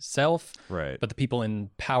racist itself, right? But the people in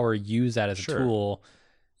power use that as a tool.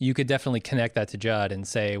 You could definitely connect that to Judd and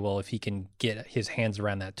say, well, if he can get his hands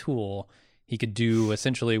around that tool, he could do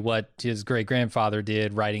essentially what his great-grandfather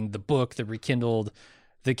did, writing the book that rekindled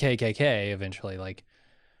the KKK eventually. Like,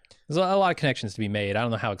 there's a lot of connections to be made. I don't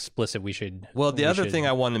know how explicit we should. Well, the other thing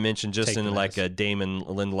I wanted to mention, just in like a Damon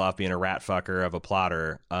Lindelof being a rat fucker of a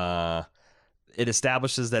plotter, it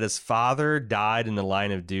establishes that his father died in the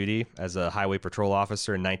line of duty as a highway patrol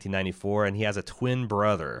officer in 1994, and he has a twin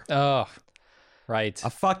brother. Oh, Right. A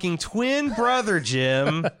fucking twin brother,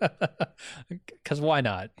 Jim. Because why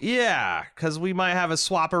not? Yeah, because we might have a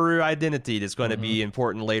swapperoo identity that's going to be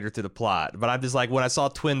important later to the plot. But I'm just like, when I saw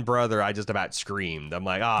twin brother, I just about screamed. I'm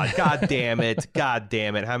like, oh, God damn it. God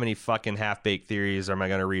damn it. How many fucking half-baked theories am I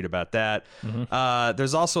going to read about that?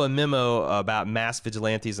 There's also a memo about mass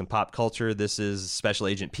vigilantes and pop culture. This is Special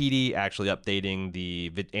Agent Petey actually updating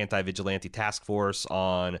the anti-vigilante task force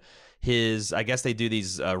on his, I guess they do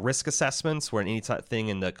these risk assessments where any thing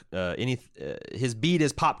in the his beat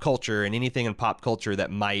is pop culture, and anything in pop culture that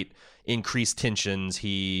might increase tensions,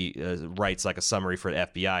 he writes like a summary for the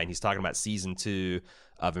FBI, and he's talking about season 2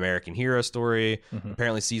 of American Hero Story.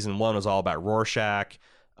 Apparently season 1 was all about Rorschach,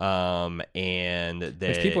 and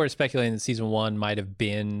Which people are speculating that season 1 might have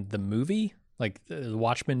been the movie, like the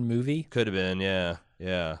Watchmen movie. Could have been, yeah.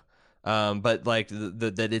 But like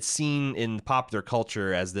that it's seen in popular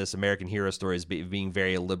culture as this American Hero Story as being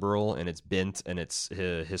very liberal in its bent and its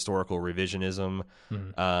historical revisionism.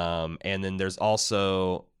 And then there's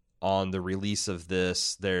also, on the release of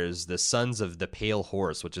this, there's the Sons of the Pale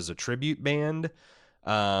Horse, which is a tribute band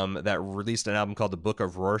that released an album called The Book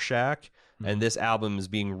of Rorschach. And this album is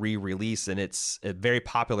being re-released, and it's very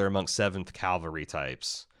popular amongst 7th Cavalry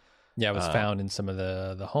types. Yeah, it was found in some of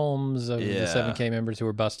the homes of the 7K members who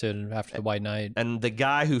were busted after the White Night. And the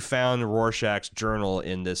guy who found Rorschach's journal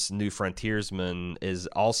in this New Frontiersman is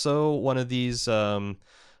also one of these scholars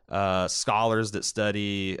that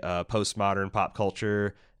study postmodern pop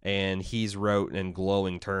culture, and he's wrote in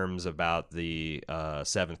glowing terms about the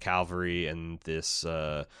 7th Cavalry and this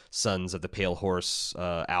Sons of the Pale Horse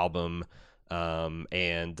album.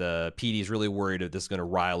 And Petey's really worried that this is going to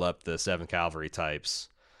rile up the 7th Cavalry types.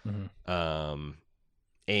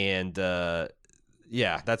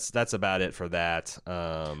 Yeah, that's about it for that.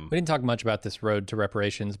 We didn't talk much about this road to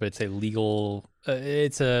reparations, but it's a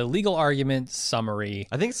legal argument summary.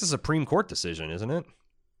 I think it's a Supreme Court decision, isn't it?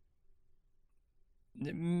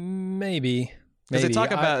 Maybe. Because they talk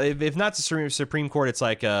about, if not the Supreme Court, it's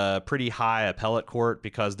like a pretty high appellate court,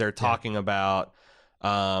 because they're talking about.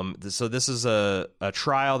 So this is a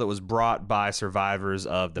trial that was brought by survivors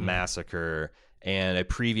of the massacre. And a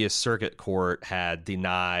previous circuit court had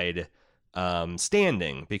denied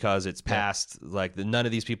standing because it's past, like, none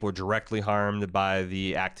of these people were directly harmed by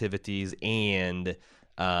the activities, and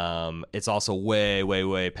it's also way, way,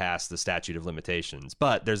 way past the statute of limitations.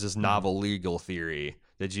 But there's this novel legal theory.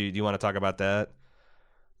 Do you want to talk about that?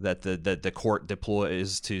 That the court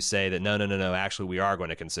deploys to say that no, actually we are going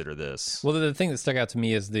to consider this. Well, the thing that stuck out to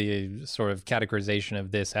me is the sort of categorization of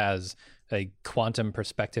this as a quantum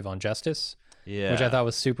perspective on justice. Yeah, which I thought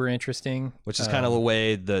was super interesting. Which is kind of the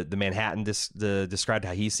way the Manhattan described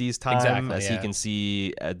how he sees time, as he can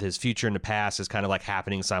see his future and the past is kind of like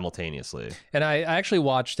happening simultaneously. And I actually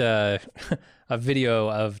watched a video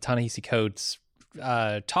of Ta-Nehisi Coates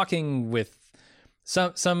talking with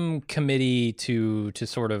some committee to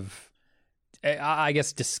sort of, I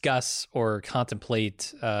guess, discuss or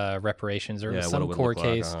contemplate reparations, or some court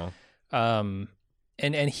case.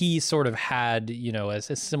 And he sort of had, a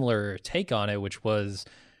similar take on it, which was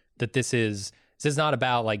that this is not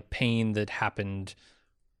about like pain that happened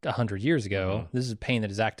 100 years ago. This is pain that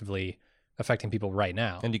is actively affecting people right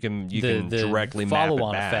now. And you can directly map it back.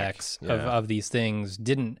 Follow-on effects of these things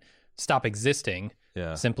didn't stop existing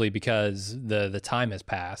simply because the time has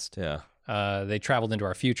passed. They traveled into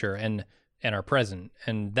our future and our present,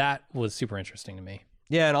 and that was super interesting to me.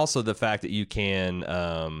 Yeah, and also the fact that you can,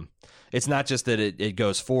 it's not just that it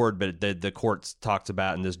goes forward, but the court talked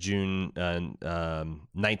about in this June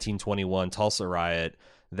 1921 Tulsa riot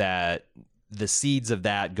that the seeds of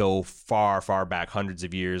that go far, far back, hundreds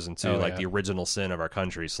of years into the original sin of our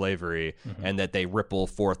country, slavery, and that they ripple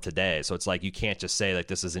forth today. So it's like you can't just say like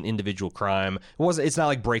this is an individual crime. It's not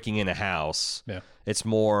like breaking in a house. Yeah. It's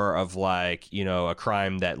more of like, a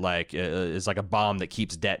crime that like is like a bomb that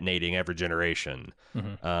keeps detonating every generation.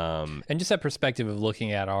 And just that perspective of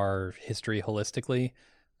looking at our history holistically,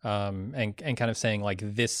 and kind of saying like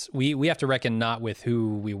this, we have to reckon not with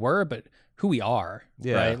who we were, but who we are,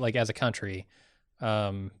 right? Like as a country,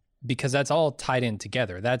 because that's all tied in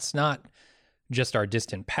together. That's not just our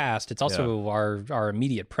distant past. It's also our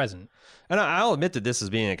immediate present. And I'll admit that this is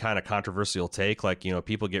being a kind of controversial take. Like,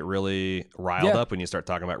 people get really riled up when you start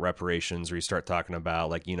talking about reparations, or you start talking about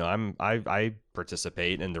like, I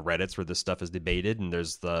participate in the Reddits where this stuff is debated, and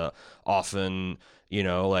there's the often,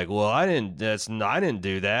 like, well, I didn't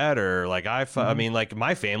do that, or like I mean, like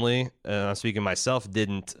my family, I'm speaking myself,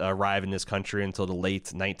 didn't arrive in this country until the late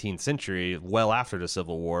 19th century, well after the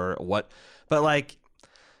Civil War. But like,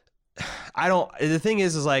 The thing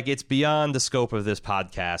is like, it's beyond the scope of this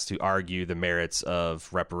podcast to argue the merits of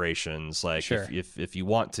reparations. Like, Sure. if you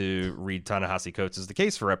want to read Ta-Nehisi Coates' The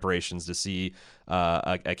Case for Reparations to see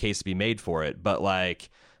a case to be made for it. But like,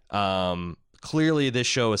 clearly this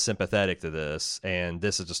show is sympathetic to this, and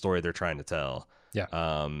this is the story they're trying to tell.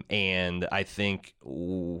 Yeah. And I think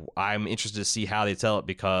I'm interested to see how they tell it,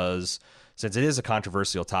 because since it is a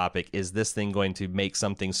controversial topic, is this thing going to make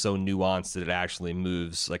something so nuanced that it actually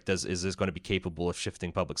moves? Like, is this going to be capable of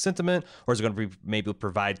shifting public sentiment, or is it going to be maybe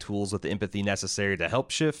provide tools with the empathy necessary to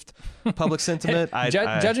help shift public sentiment?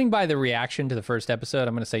 Judging by the reaction to the first episode,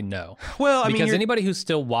 I'm going to say no. Well, I mean, because anybody who's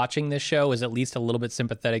still watching this show is at least a little bit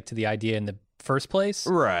sympathetic to the idea in the first place.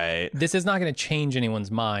 Right. This is not going to change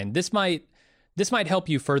anyone's mind. This might help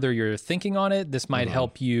you further your thinking on it. This might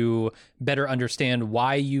help you better understand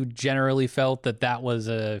why you generally felt that was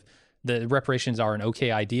the reparations are an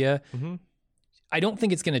okay idea. Mm-hmm. I don't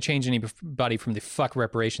think it's going to change anybody from the fuck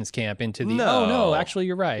reparations camp into the, oh no, actually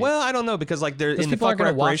you're right. Well, I don't know, because like in the fuck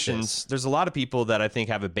reparations, there's a lot of people that I think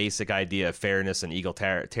have a basic idea of fairness and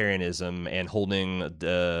egalitarianism, and holding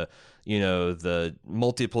the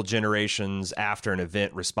multiple generations after an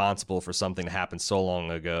event responsible for something that happened so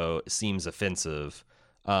long ago seems offensive.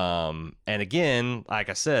 And again, like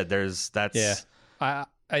I said,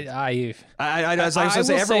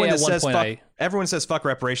 everyone says fuck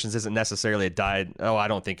reparations isn't necessarily I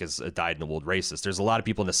don't think is a dyed-in-the-wool racist. There's a lot of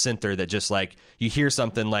people in the center that just like, you hear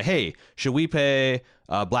something like, hey, should we pay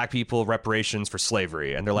black people reparations for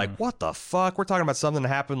slavery? And they're like, what the fuck? We're talking about something that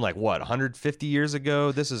happened like, what, 150 years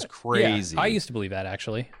ago? This is crazy. Yeah, I used to believe that,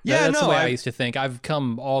 actually. Yeah, that's the way I used to think. I've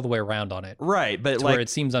come all the way around on it. Right, but to like, where it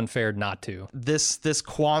seems unfair not to. This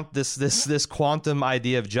quantum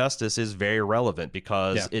idea of justice is very relevant,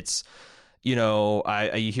 because it's, you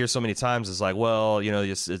hear so many times, it's like, well,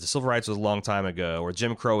 the civil rights was a long time ago, or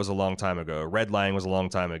Jim Crow was a long time ago, redlining was a long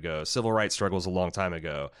time ago, civil rights struggle was a long time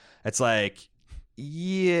ago. It's like,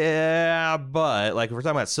 yeah, but like, if we're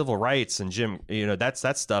talking about civil rights and that's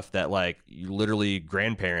stuff that like literally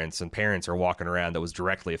grandparents and parents are walking around that was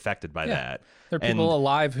directly affected by that. There are people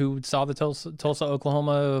alive who saw the Tulsa,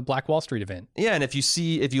 Oklahoma Black Wall Street event. Yeah, and if you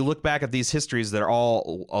look back at these histories that are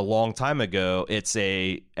all a long time ago, it's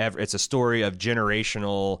a story of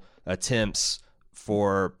generational attempts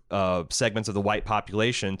for segments of the white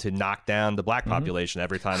population to knock down the black population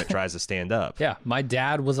every time it tries to stand up. Yeah, my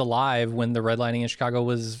dad was alive when the redlining in Chicago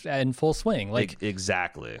was in full swing. Like,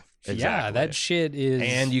 exactly. Yeah, that shit is.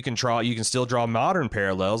 And you can still draw modern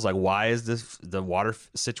parallels. Like, why is the water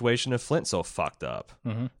situation of Flint so fucked up?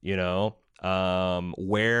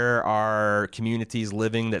 Where are communities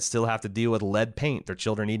living that still have to deal with lead paint? Their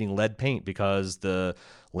children eating lead paint because the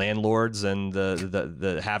landlords and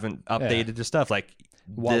the haven't updated their stuff. Like,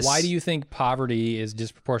 why do you think poverty is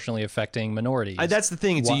disproportionately affecting minorities? That's the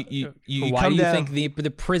thing. Why do you think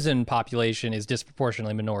the prison population is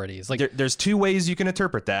disproportionately minorities? Like, there's two ways you can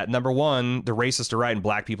interpret that. Number one, the racists are right and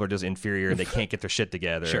black people are just inferior. They can't get their shit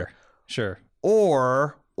together. Sure.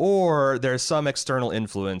 Or there's some external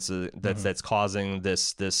influence that's causing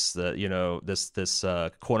this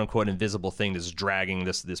quote unquote invisible thing that's dragging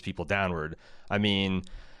this people downward. I mean,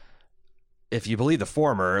 if you believe the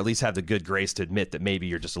former, at least have the good grace to admit that maybe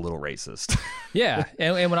you're just a little racist. Yeah,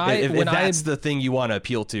 and if that's the thing you want to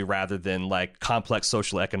appeal to, rather than like complex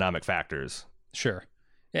social economic factors. Sure,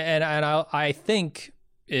 and I think,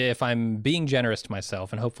 if I'm being generous to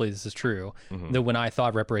myself, and hopefully this is true, that when I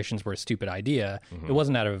thought reparations were a stupid idea, it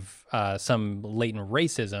wasn't out of some latent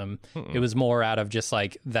racism. It was more out of just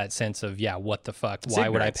like that sense of, what the fuck? Why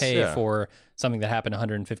would I pay for something that happened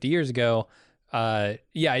 150 years ago?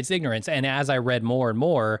 It's ignorance. And as I read more and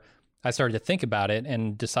more, I started to think about it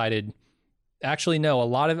and decided, actually, no, a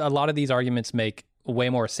lot of these arguments make way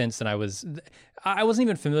more sense than I wasn't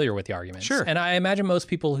even familiar with the arguments. Sure. And I imagine most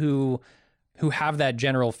people who have that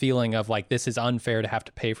general feeling of like, this is unfair to have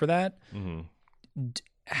to pay for that,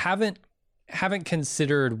 haven't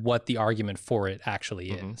considered what the argument for it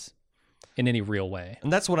actually is in any real way.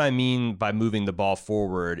 And that's what I mean by moving the ball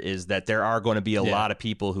forward, is that there are going to be a lot of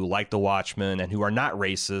people who like the Watchmen and who are not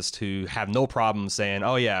racist, who have no problem saying,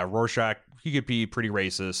 oh yeah, Rorschach, he could be pretty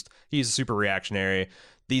racist. He's a super reactionary.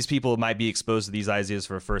 These people might be exposed to these ideas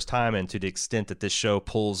for the first time, and to the extent that this show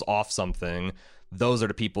pulls off something, those are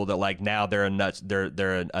the people that like, now they're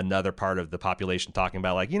another part of the population talking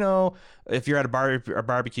about, like, if you're at a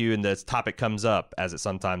barbecue and this topic comes up, as it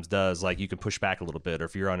sometimes does, like, you can push back a little bit. Or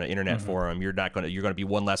if you're on an internet forum, you're going to be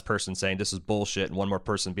one less person saying this is bullshit, and one more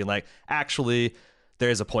person being like, actually,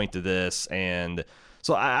 there's a point to this. And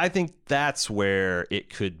so I think that's where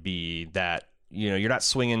it could be that you're not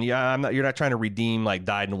swinging. You're not trying to redeem like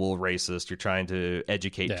dyed-in-the-wool racist. You're trying to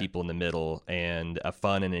educate people in the middle, and a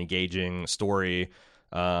fun and engaging story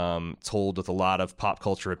told with a lot of pop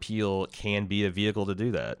culture appeal can be a vehicle to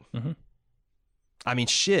do that. Mm-hmm. I mean,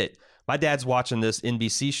 shit. My dad's watching this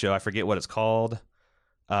NBC show. I forget what it's called.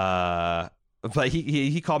 But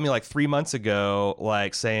he called me like 3 months ago,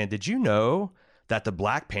 like saying, "Did you know that the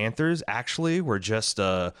Black Panthers actually were just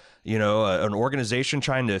an organization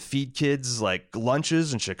trying to feed kids like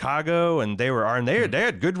lunches in Chicago, and they were armed. They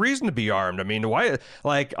had good reason to be armed. I mean, why?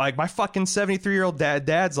 Like my fucking 73-year-old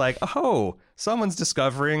dad's like, oh, someone's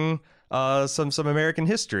discovering some American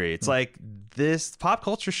history. It's like this pop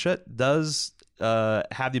culture shit does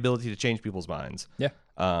have the ability to change people's minds. Yeah.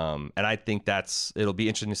 And I think it'll be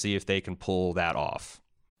interesting to see if they can pull that off.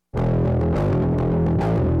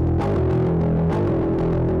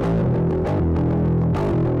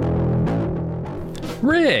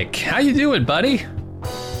 Rick, how you doing, buddy?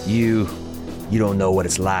 You don't know what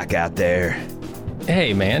it's like out there.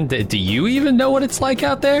 Hey, man, do you even know what it's like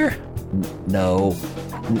out there? No,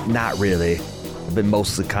 not really. I've been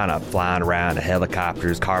mostly kind of flying around in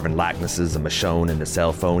helicopters, carving likenesses of Michonne into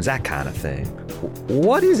cell phones, that kind of thing.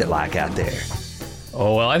 What is it like out there?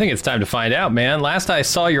 Oh, well, I think it's time to find out, man. Last I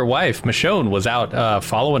saw your wife, Michonne, was out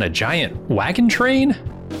following a giant wagon train.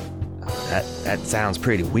 That sounds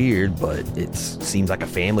pretty weird, but it seems like a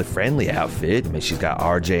family-friendly outfit. I mean, she's got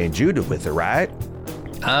RJ and Judah with her, right?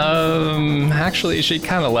 Actually, she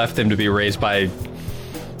kind of left them to be raised by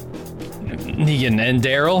Negan and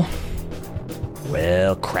Daryl.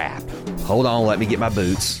 Well, crap. Hold on, let me get my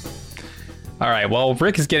boots. All right, well,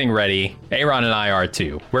 Rick is getting ready. A.Ron and I are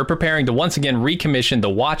too. We're preparing to once again recommission The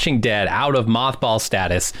Watching Dead out of mothball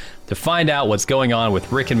status to find out what's going on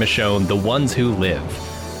with Rick and Michonne, the ones who live.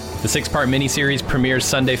 The 6-part miniseries premieres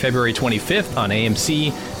Sunday, February 25th on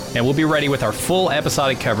AMC, and we'll be ready with our full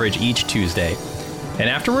episodic coverage each Tuesday. And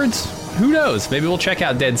afterwards, who knows, maybe we'll check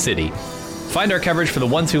out Dead City. Find our coverage for The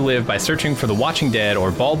Ones Who Live by searching for The Watching Dead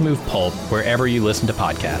or Bald Move Pulp wherever you listen to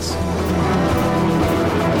podcasts.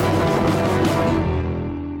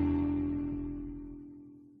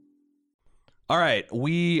 All right,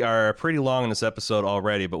 we are pretty long in this episode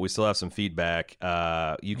already, but we still have some feedback.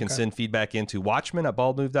 You can send feedback into Watchmen at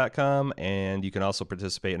baldmove.com, and you can also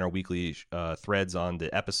participate in our weekly threads on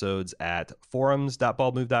the episodes at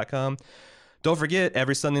forums.baldmove.com. Don't forget,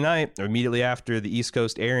 every Sunday night, or immediately after the East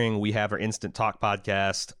Coast airing, we have our Instant Talk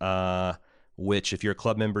podcast, which, if you're a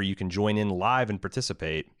club member, you can join in live and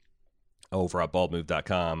participate over at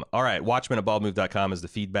baldmove.com. All right, Watchmen at baldmove.com is the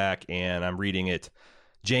feedback, and I'm reading it.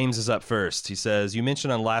 James is up first. He says, you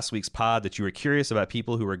mentioned on last week's pod that you were curious about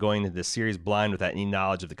people who were going into this series blind without any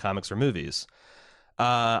knowledge of the comics or movies.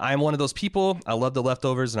 I am one of those people. I love The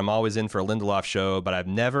Leftovers, and I'm always in for a Lindelof show, but I've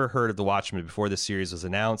never heard of The Watchmen before this series was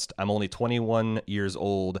announced. I'm only 21 years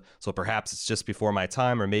old, so perhaps it's just before my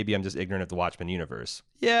time, or maybe I'm just ignorant of the Watchmen universe.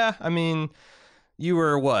 Yeah, I mean, you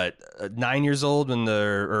were, 9 years old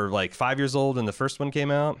or like 5 years old when the first one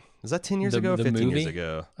came out? Was that 10 years ago or 15 movie? Years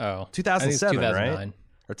ago? Oh. 2007, right?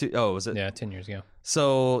 Was it? Yeah, 10 years ago.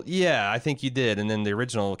 So, yeah, I think you did. And then the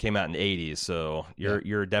original came out in the 80s, so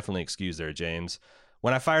you're definitely excused there, James.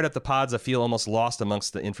 When I fired up the pods, I feel almost lost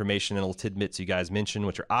amongst the informational tidbits you guys mentioned,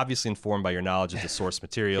 which are obviously informed by your knowledge of the source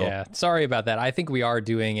material. Yeah, sorry about that. I think we are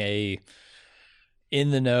doing a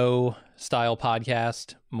in-the-know style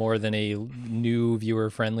podcast more than a new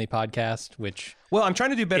viewer-friendly podcast, which... Well, I'm trying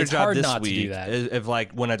to do a better job this week. To do that. If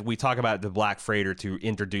like when we talk about the Black Freighter, to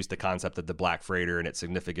introduce the concept of the Black Freighter and its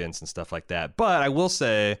significance and stuff like that. But I will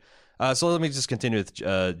say, so let me just continue with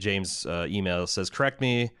James' email. It says, correct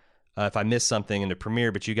me if I missed something in the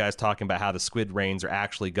premiere, but you guys talking about how the squid rains are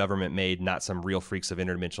actually government-made, not some real freaks of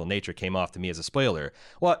interdimensional nature, came off to me as a spoiler.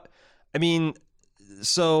 Well, I mean,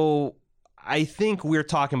 so I think we're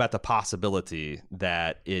talking about the possibility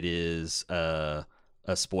that it is a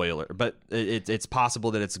spoiler, but it's possible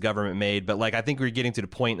that it's government made. But like, I think we're getting to the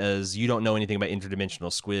point as you don't know anything about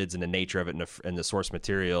interdimensional squids and the nature of it and the source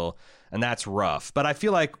material, and that's rough. But I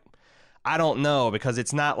feel like I don't know, because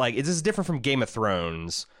it's not like this is different from Game of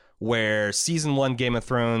Thrones, where season 1 Game of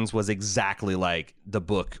Thrones was exactly like the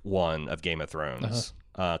book 1 of Game of Thrones,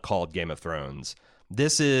 called Game of Thrones.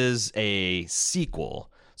 This is a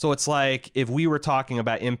sequel. So it's like if we were talking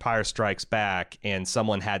about Empire Strikes Back and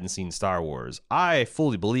someone hadn't seen Star Wars. I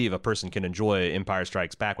fully believe a person can enjoy Empire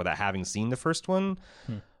Strikes Back without having seen the first one.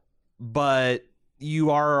 But you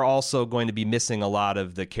are also going to be missing a lot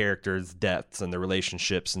of the characters' depths and the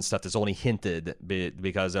relationships and stuff that's only hinted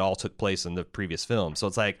because it all took place in the previous film. So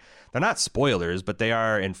it's like, they're not spoilers, but they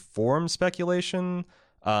are informed speculation.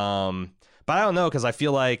 But I don't know, because I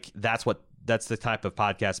feel like that's what that's the type of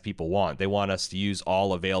podcast people want. They want us to use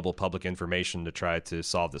all available public information to try to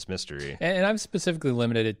solve this mystery. And I've specifically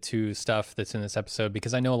limited it to stuff that's in this episode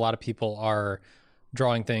because I know a lot of people are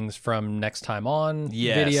drawing things from Next Time On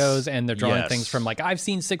videos, and they're drawing things from like, I've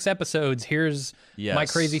seen 6 episodes, here's my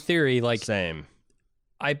crazy theory. Like, same.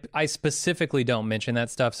 I specifically don't mention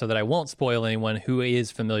that stuff so that I won't spoil anyone who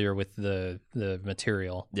is familiar with the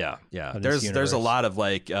material. Yeah. There's a lot of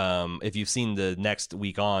like, if you've seen the Next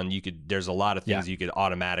Week On, there's a lot of things you could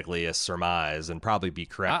automatically surmise and probably be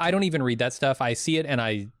correct. I don't even read that stuff. I see it and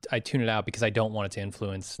I tune it out because I don't want it to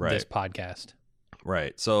influence this podcast.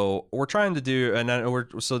 Right. So we're trying to do,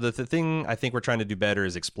 the thing I think we're trying to do better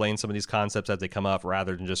is explain some of these concepts as they come up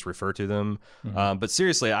rather than just refer to them. But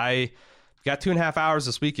seriously, I got 2.5 hours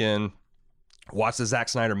this weekend. Watch the Zack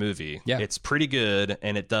Snyder movie. Yeah. It's pretty good,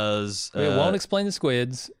 and it does. It won't explain the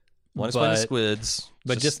squids. But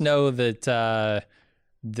just know that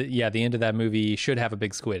the end of that movie should have a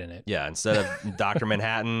big squid in it. Yeah, instead of Dr.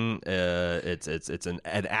 Manhattan, it's an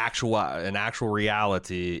actual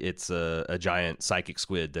reality. It's a giant psychic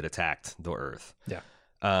squid that attacked the Earth. Yeah.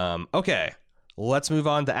 Okay. Let's move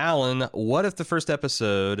on to Alan. What if the first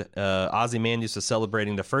episode, Ozymandias is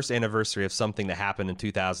celebrating the first anniversary of something that happened in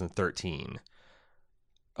 2013?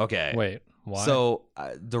 Okay. Wait, why? So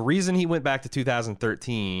the reason he went back to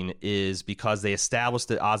 2013 is because they established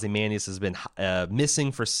that Ozymandias has been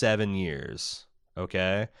missing for 7 years.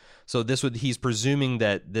 Okay. So he's presuming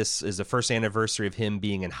that this is the first anniversary of him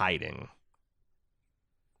being in hiding.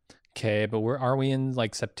 Okay, but are we in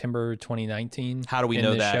like September 2019? How do we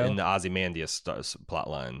know that in the Ozymandias plot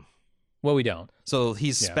line? Well, we don't. So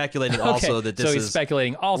he's speculating also that this is... So he's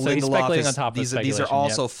speculating also. He's speculating on top of speculation. These are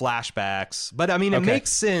also flashbacks. But I mean, it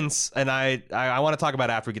makes sense, and I want to talk about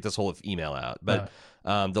it after we get this whole email out. But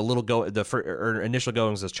the initial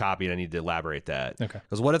goings is choppy, and I need to elaborate that. Okay.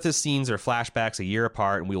 Because what if his scenes are flashbacks a year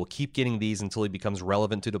apart, and we will keep getting these until he becomes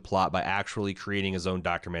relevant to the plot by actually creating his own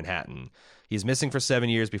Dr. Manhattan? He's missing for 7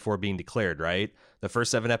 years before being declared, right? The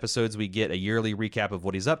first 7 episodes, we get a yearly recap of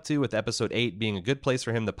what he's up to, with episode 8 being a good place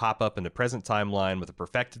for him to pop up in the present timeline with a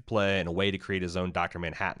perfected play and a way to create his own Dr.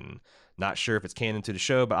 Manhattan. Not sure if it's canon to the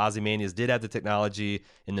show, but Ozymandias did have the technology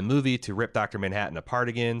in the movie to rip Dr. Manhattan apart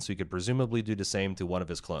again, so he could presumably do the same to one of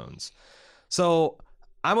his clones. So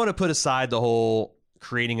I'm going to put aside the whole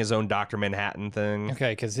creating his own Dr. Manhattan thing.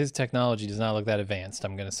 Okay, because his technology does not look that advanced,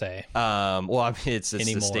 I'm going to say. Well, I mean, it's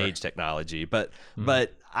the stage technology, but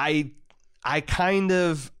I kind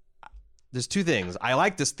of, there's 2 things. I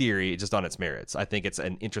like this theory just on its merits. I think it's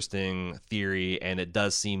an interesting theory, and it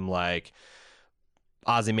does seem like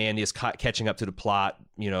Ozymandias catching up to the plot,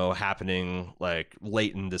 happening like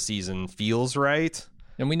late in the season feels right.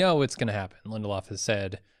 And we know it's going to happen. Lindelof has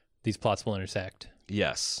said these plots will intersect.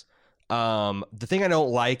 Yes. The thing I don't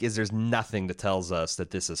like is there's nothing that tells us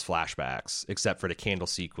that this is flashbacks except for the candle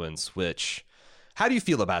sequence, which, how do you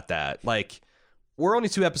feel about that? Like, we're only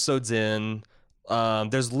 2 episodes in.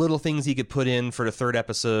 There's little things he could put in for the 3rd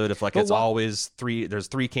episode if always 3, there's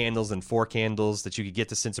 3 candles and 4 candles that you could get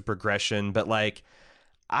the sense of progression. But like,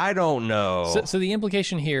 I don't know. So the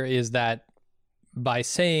implication here is that by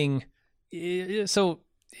saying, is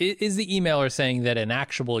the emailer saying that an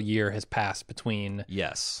actual year has passed between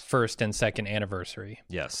first and second anniversary?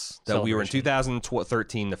 Yes. That we were in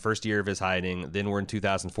 2013, the first year of his hiding. Then we're in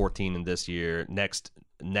 2014 and this year. Next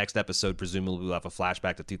episode, presumably we'll have a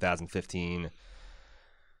flashback to 2015.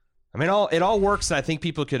 I mean, it all works, and I think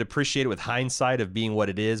people could appreciate it with hindsight of being what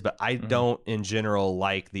it is, but I don't, in general,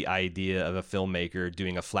 like the idea of a filmmaker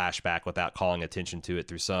doing a flashback without calling attention to it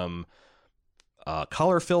through some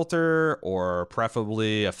color filter, or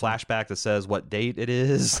preferably a flashback that says what date it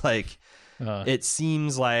is. Like, it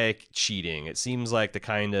seems like cheating. It seems like the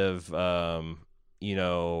kind of,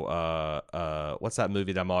 what's that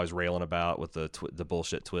movie that I'm always railing about with the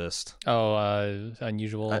bullshit twist?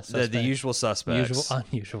 Unusual Suspects. The Usual Suspects.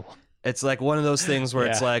 Unusual. It's like one of those things where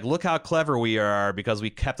it's like, look how clever we are because we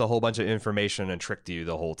kept a whole bunch of information and tricked you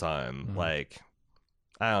the whole time. Like,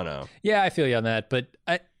 I don't know. Yeah, I feel you on that, but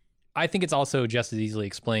I think it's also just as easily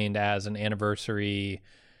explained as an anniversary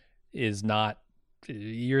is not.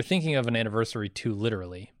 You're thinking of an anniversary too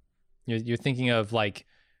literally. You're thinking of like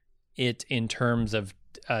it in terms of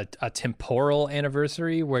a temporal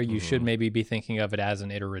anniversary, where you should maybe be thinking of it as an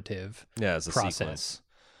iterative as a process. Sequence.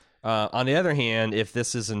 On the other hand, if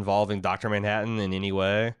this is involving Dr. Manhattan in any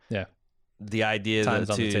way, the idea Time's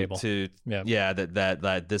that on the table.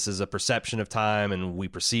 that this is a perception of time and we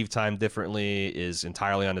perceive time differently is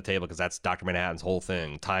entirely on the table, because that's Dr. Manhattan's whole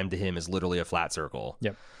thing. Time to him is literally a flat circle.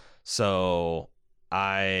 Yep. So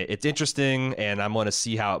It's interesting, and I'm going to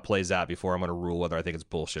see how it plays out before I'm going to rule whether I think it's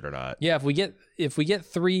bullshit or not. Yeah, if we get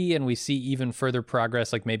 3 and we see even further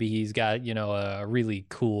progress, like maybe he's got, a really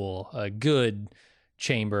cool, good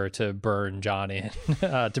chamber to burn John in,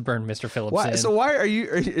 to burn Mr. Phillips in. So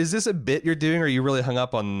is this a bit you're doing, or are you really hung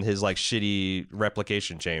up on his like shitty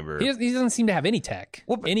replication chamber? He doesn't seem to have any tech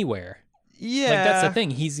anywhere. Yeah, like that's the thing.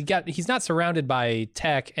 He's not surrounded by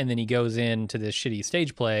tech, and then he goes into this shitty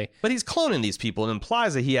stage play. But he's cloning these people. It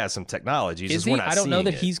implies that he has some technology. Is he? I don't know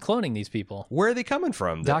that he's cloning these people. Where are they coming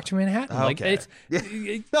from? Dr. Manhattan. Okay. No,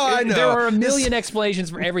 I know. There are a million explanations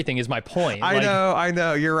for everything. Is my point. I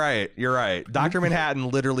know. You're right. Dr. Manhattan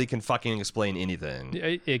literally can fucking explain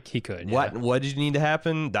anything. He could. What did you need to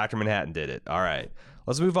happen? Dr. Manhattan did it. All right.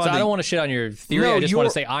 Let's move on. So I don't want to shit on your theory. I just want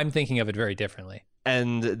to say I'm thinking of it very differently.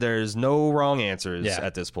 And there's no wrong answers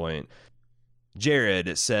at this point.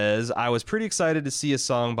 Jared says, I was pretty excited to see a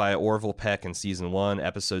song by Orville Peck in Season 1,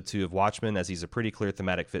 Episode 2 of Watchmen, as he's a pretty clear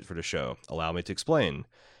thematic fit for the show. Allow me to explain.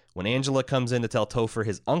 When Angela comes in to tell Topher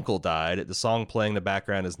his uncle died, the song playing in the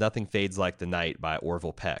background is Nothing Fades Like the Night by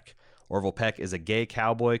Orville Peck. Orville Peck is a gay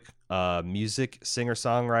cowboy music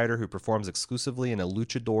singer-songwriter who performs exclusively in a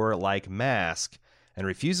luchador-like mask and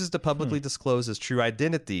refuses to publicly disclose his true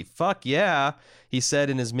identity. Fuck yeah. He said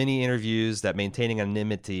in his many interviews that maintaining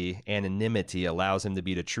anonymity allows him to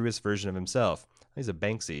be the truest version of himself. He's a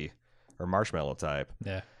Banksy or Marshmallow type.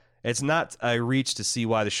 Yeah. It's not a reach to see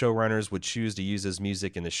why the showrunners would choose to use his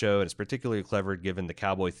music in the show, and it's particularly clever given the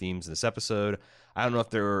cowboy themes in this episode. I don't know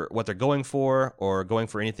if what they're going for or going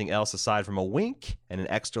for anything else aside from a wink and an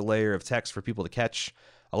extra layer of text for people to catch.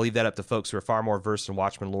 I'll leave that up to folks who are far more versed in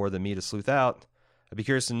Watchmen lore than me to sleuth out. I'd be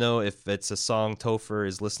curious to know if it's a song Topher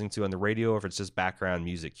is listening to on the radio or if it's just background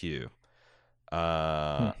music cue.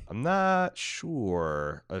 I'm not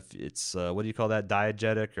sure if it's, what do you call that,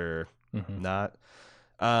 diegetic or not?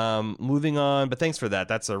 Moving on, but thanks for that.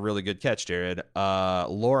 That's a really good catch, Jared.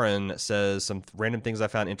 Lauren says some random things I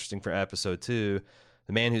found interesting for episode 2.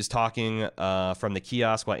 The man who's talking from the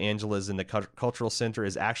kiosk while Angela's in the cultural center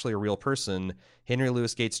is actually a real person. Henry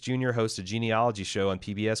Louis Gates Jr. hosts a genealogy show on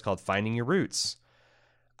PBS called Finding Your Roots.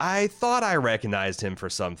 I thought I recognized him for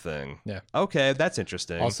something. Yeah. Okay, that's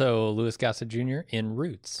interesting. Also, Louis Gossett Jr. in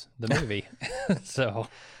Roots, the movie. So,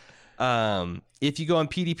 if you go on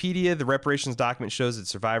PDpedia, the reparations document shows that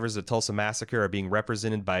survivors of the Tulsa Massacre are being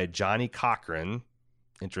represented by Johnny Cochran.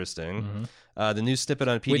 Interesting. The new snippet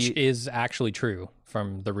on PD, which is actually true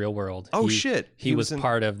from the real world. Oh, shit. He was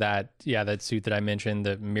part of that. Yeah, that suit that I mentioned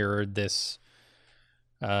that mirrored this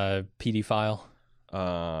PD file.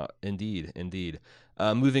 Indeed.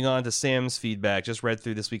 Moving on to Sam's feedback. Just read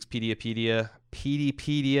through this week's PDpedia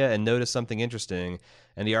and noticed something interesting.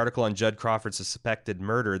 In the article on Judd Crawford's suspected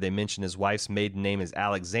murder, they mention his wife's maiden name is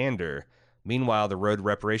Alexander. Meanwhile, the road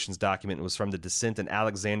reparations document was from the dissent in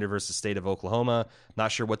Alexander versus State of Oklahoma.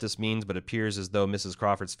 Not sure what this means, but it appears as though Mrs.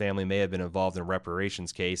 Crawford's family may have been involved in a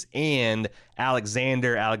reparations case. And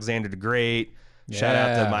Alexander the Great. Yeah. Shout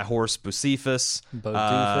out to my horse Bocephus.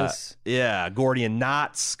 Yeah, Gordian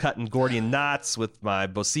knots, cutting Gordian knots with my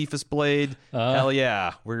Bocephus blade. Hell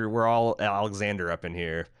yeah, we're all Alexander up in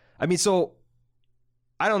here. I mean, so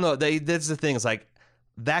I don't know. That's the thing. It's like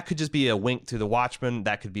that could just be a wink to the Watchmen.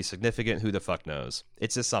 That could be significant. Who the fuck knows?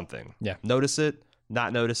 It's just something. Yeah. Notice it,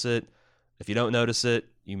 not notice it. If you don't notice it,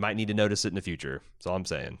 you might need to notice it in the future. That's all I'm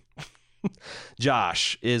saying.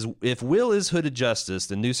 Josh, if Will is Hooded Justice,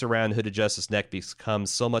 the noose around Hooded Justice's neck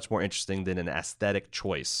becomes so much more interesting than an aesthetic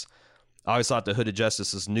choice. I always thought the Hooded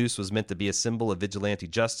Justice's noose was meant to be a symbol of vigilante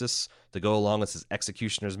justice to go along with his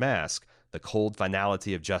executioner's mask, the cold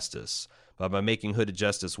finality of justice. But by making Hooded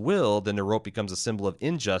Justice Will, then the rope becomes a symbol of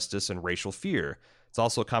injustice and racial fear. It's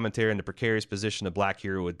also a commentary on the precarious position a black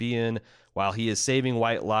hero would be in. While he is saving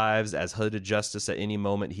white lives as Hooded Justice, at any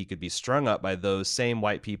moment he could be strung up by those same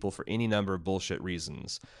white people for any number of bullshit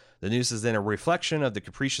reasons. The noose is then a reflection of the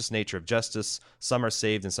capricious nature of justice. Some are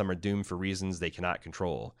saved and some are doomed for reasons they cannot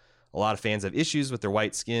control. A lot of fans have issues with their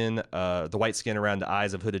white skin, the white skin around the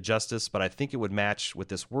eyes of Hooded Justice, but I think it would match with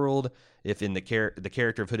this world if in the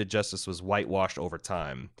character of Hooded Justice was whitewashed over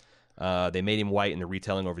time. They made him white in the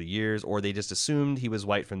retelling over the years, or they just assumed he was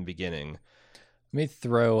white from the beginning. Let me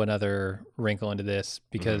throw another wrinkle into this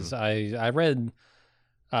because I read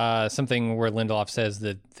something where Lindelof says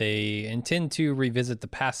that they intend to revisit the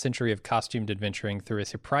past century of costumed adventuring through a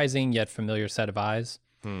surprising yet familiar set of eyes,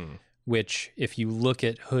 which if you look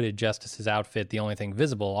at Hooded Justice's outfit, the only thing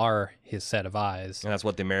visible are his set of eyes. And that's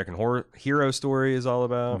what the American Hero story is all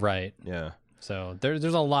about. Right. Yeah. So there's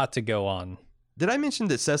a lot to go on. Did I mention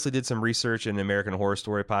that Cecily did some research in an American Horror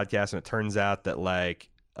Story podcast, and it turns out that like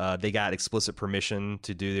they got explicit permission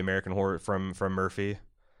to do the American Horror from Murphy.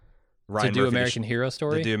 To do American Hero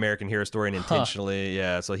Story? To do American Hero Story, and intentionally,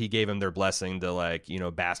 so he gave them their blessing to, like,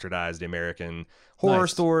 bastardize the American horror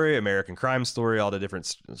story, American crime story, all the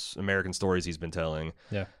different American stories he's been telling.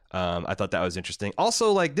 Yeah. I thought that was interesting.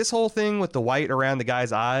 Also, like, this whole thing with the white around the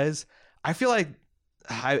guy's eyes, I feel like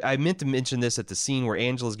I meant to mention this at the scene where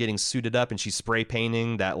Angela's getting suited up and she's spray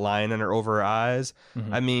painting that line over her eyes.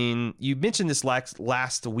 Mm-hmm. I mean, you mentioned this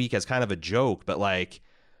last week as kind of a joke, but, like,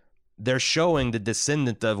 they're showing the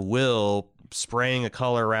descendant of Will spraying a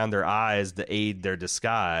color around their eyes to aid their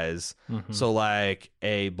disguise. Mm-hmm. So, like,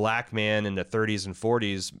 a black man in the 30s and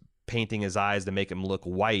 40s painting his eyes to make him look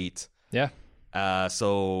white. Yeah.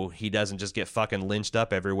 So he doesn't just get fucking lynched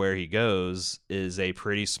up everywhere he goes is a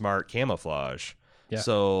pretty smart camouflage. Yeah.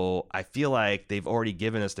 So I feel like they've already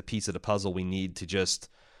given us the piece of the puzzle we need to just,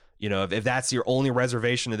 if that's your only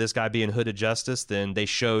reservation of this guy being Hooded Justice, then they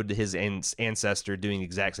showed his ancestor doing the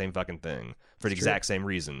exact same fucking thing for the exact same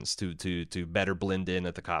reasons to better blend in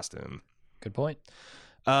at the costume. Good point.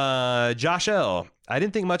 Josh L. I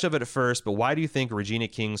didn't think much of it at first, but why do you think Regina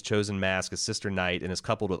King's chosen mask is Sister Night and is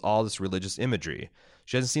coupled with all this religious imagery?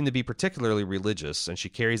 She doesn't seem to be particularly religious, and she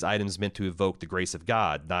carries items meant to evoke the grace of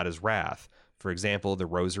God, not his wrath. For example, the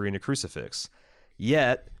rosary and a crucifix.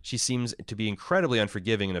 Yet, she seems to be incredibly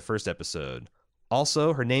unforgiving in the first episode.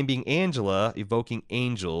 Also, her name being Angela, evoking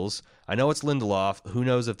angels. I know it's Lindelof. Who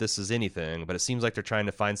knows if this is anything, but it seems like they're trying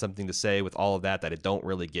to find something to say with all of that I don't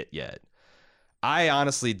really get yet. I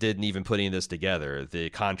honestly didn't even put any of this together. The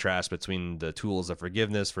contrast between the tools of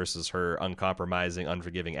forgiveness versus her uncompromising,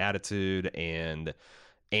 unforgiving attitude, and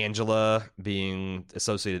Angela being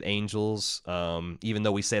associated with angels, even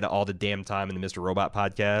though we say that all the damn time in the Mr. Robot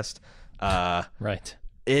podcast. Right.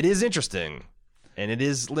 It is interesting, and it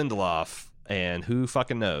is Lindelof, and who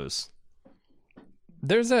fucking knows?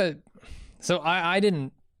 So I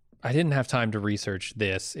didn't have time to research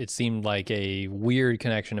this. It seemed like a weird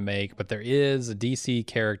connection to make, but there is a DC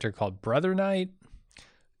character called Brother Knight.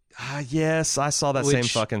 Yes, I saw that same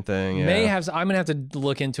fucking thing. Yeah. I'm gonna have to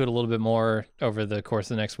look into it a little bit more over the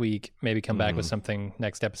course of the next week. Maybe come back with something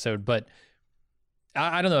next episode. But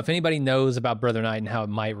I don't know if anybody knows about Brother Knight and how it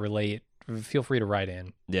might relate. Feel free to write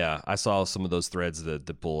in. Yeah, I saw some of those threads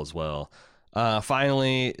that pull as well.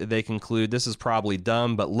 Finally, they conclude, this is probably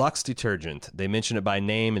dumb, but Lux detergent. They mention it by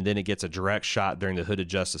name, and then it gets a direct shot during the Hooded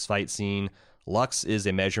Justice fight scene. Lux is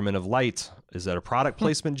a measurement of light. Is that a product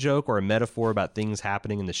placement joke or a metaphor about things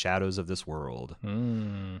happening in the shadows of this world?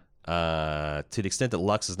 To the extent that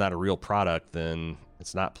Lux is not a real product, then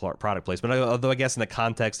it's not product placement. Although I guess in the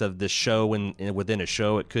context of this show, within a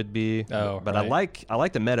show, it could be. But right. I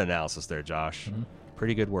like the meta-analysis there, Josh. Mm-hmm.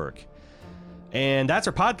 Pretty good work. And that's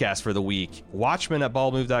our podcast for the week. Watchmen at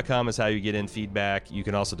baldmove.com is how you get in feedback. You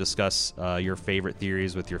can also discuss your favorite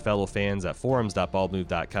theories with your fellow fans at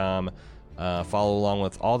forums.baldmove.com. Follow along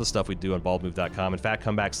with all the stuff we do on baldmove.com. In fact,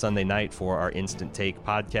 come back Sunday night for our Instant Take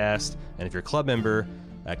podcast. And if you're a club member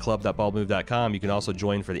at club.baldmove.com, you can also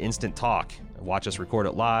join for the Instant Talk. Watch us record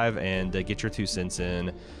it live and get your 2 cents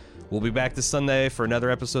in. We'll be back this Sunday for another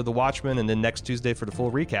episode of The Watchmen, and then next Tuesday for the full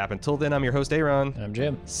recap. Until then, I'm your host, A.Ron. I'm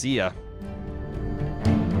Jim. See ya.